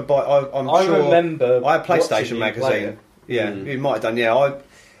 Because I remember, I'm I sure... remember I had watching PlayStation you magazine. play it. Yeah, you might have done. Yeah,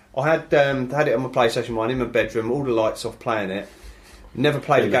 I had it on my PlayStation 1 in my bedroom, all the lights off, playing it. Never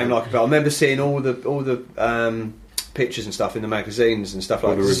played a game like it, but I remember seeing all the pictures and stuff in the magazines and stuff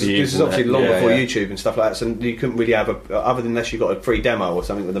like that. the This reviews is and obviously that. long Yeah, before yeah. YouTube and stuff like that, so you couldn't really have other than unless you got a free demo or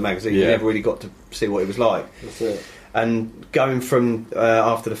something with the magazine. You Yeah. never really got to see what it was like. That's it. And going from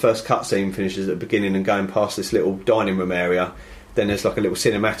after the first cutscene finishes at the beginning and going past this little dining room area, then there's like a little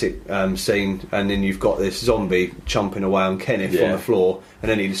cinematic scene, and then you've got this zombie chomping away on Kenneth on Yeah. the floor, and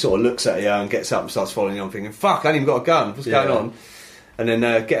then he sort of looks at you and gets up and starts following you on, thinking, "Fuck, I ain't even got a gun. What's going on?" And then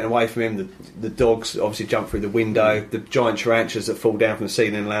getting away from him, the dogs obviously jump through the window. The giant tarantulas that fall down from the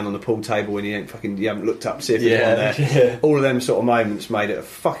ceiling and land on the pool table when you haven't looked up to see if there's one there. Yeah. All of them sort of moments made it a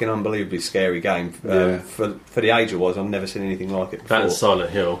fucking unbelievably scary game. For the age it was, I've never seen anything like it before. That and Silent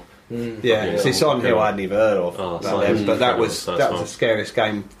Hill. Yeah, see, Silent Hill I hadn't even heard of, Oh, back Silent then, Hill's but that incredible, was so the smart. scariest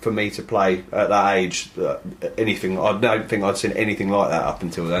game for me to play at that age. Anything, I don't think I'd seen anything like that up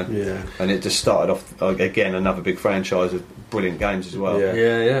until then. Yeah. And it just started off again another big franchise of brilliant games as well. Yeah.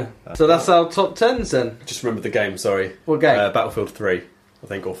 Yeah. So that's our top 10s then. Just remember the game, sorry. What game? Battlefield 3, I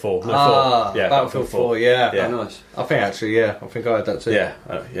think, or 4. No, 4. Yeah, Battlefield 4. Yeah. Yeah. Oh, nice. I think actually, I think I had that too. Yeah,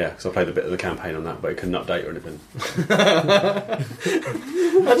 because I played a bit of the campaign on that, but it couldn't update or anything.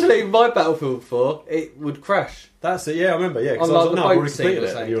 Actually, my Battlefield 4, it would crash. That's it, yeah, I remember, yeah. Because On, I was like, like, the no, I've boat already scene completed or it.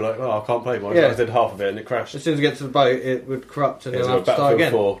 something. And you were like, oh, I can't play more. Yeah. I did half of it and it crashed. As soon as you get to the boat, it would corrupt and It you'll was have to start Battlefield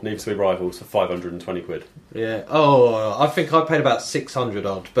again. 4, Need to Be Rivals for 520 quid. Yeah. Oh, I think I paid about 600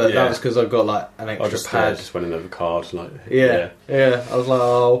 odd, but Yeah. that was because I've got like an I extra just, pad. just went in with a card. Like, Yeah. I was like,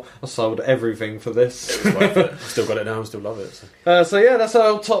 oh, I sold everything for this. It was worth it. I still got it now, I still love it. So. So yeah, that's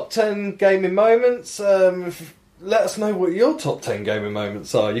our top 10 gaming moments. Let us know what your top 10 gaming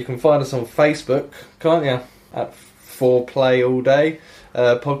moments are. You can find us on Facebook, can't you? At 4Play All Day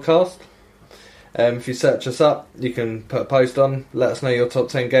podcast. If you search us up, you can put a post on. Let us know your top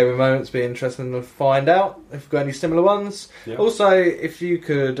 10 gaming moments. Be interesting to find out if you've got any similar ones. Yeah. Also, if you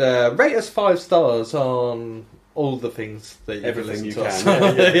could rate us 5 stars on all the things that you Everything you can. can.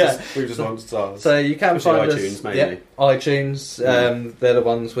 Listen to us. Yeah. We just want stars. So you can Especially find iTunes, us. mainly. Yeah, iTunes. They're the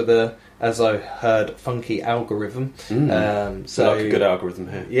ones with a, as I heard, funky algorithm. So like a good algorithm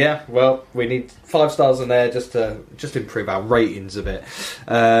here. Yeah, well, we need 5 stars in there just to improve our ratings a bit.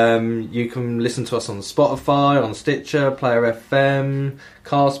 You can listen to us on Spotify, on Stitcher, Player FM,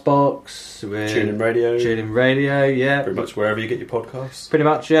 Castbox, TuneIn Radio. Yeah, Pretty much wherever you get your podcasts. pretty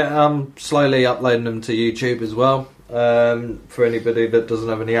much. Yeah, I'm slowly uploading them to YouTube as well. For anybody that doesn't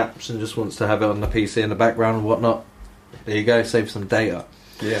have any apps and just wants to have it on the PC in the background and whatnot, there you go, save some data.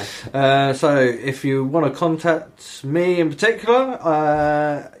 Yeah. So if you want to contact me in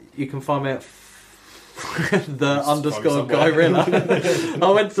particular, you can find me at the _guy Rilla.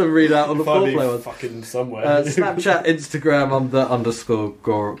 I went to read out on the Find me foreplay one. fucking somewhere. Snapchat, Instagram, I'm the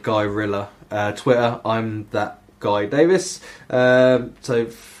 _guy Rilla. Twitter, I'm that Guy Davis. So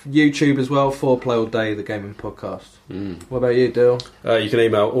YouTube as well, 4Play All Day, the gaming podcast. What about you, Dill? You can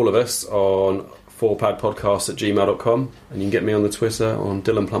email all of us on 4padpodcast@gmail.com, and you can get me on the Twitter on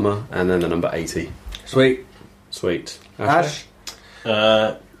Dylan Plummer and then the number 80. Sweet. Ash?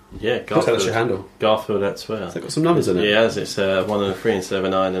 Yeah, Tell us your Garfield. handle. Garfield at Twitter. It's got some numbers in it. Yeah, it's 1 and a 3 instead of a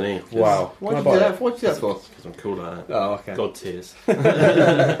 9 and an E. Wow. What did you do that for? Because I'm cool like that. Oh, okay. God tears.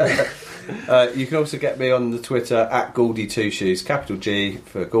 You can also get me on the Twitter at Gouldy2Shoes, capital G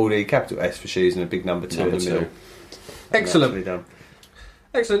for Gouldy, capital S for shoes, and a big number 2 in the middle. Excellent. Naturally done.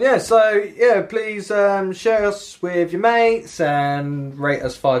 Excellent, yeah. So, yeah, please share us with your mates and rate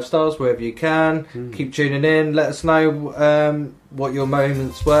us 5 stars wherever you can. Keep tuning in. Let us know what your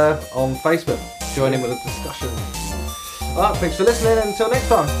moments were on Facebook. Join in with the discussion. Alright, thanks for listening. Until next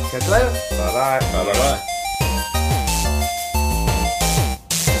time. Catch you later. Bye-bye. Bye-bye.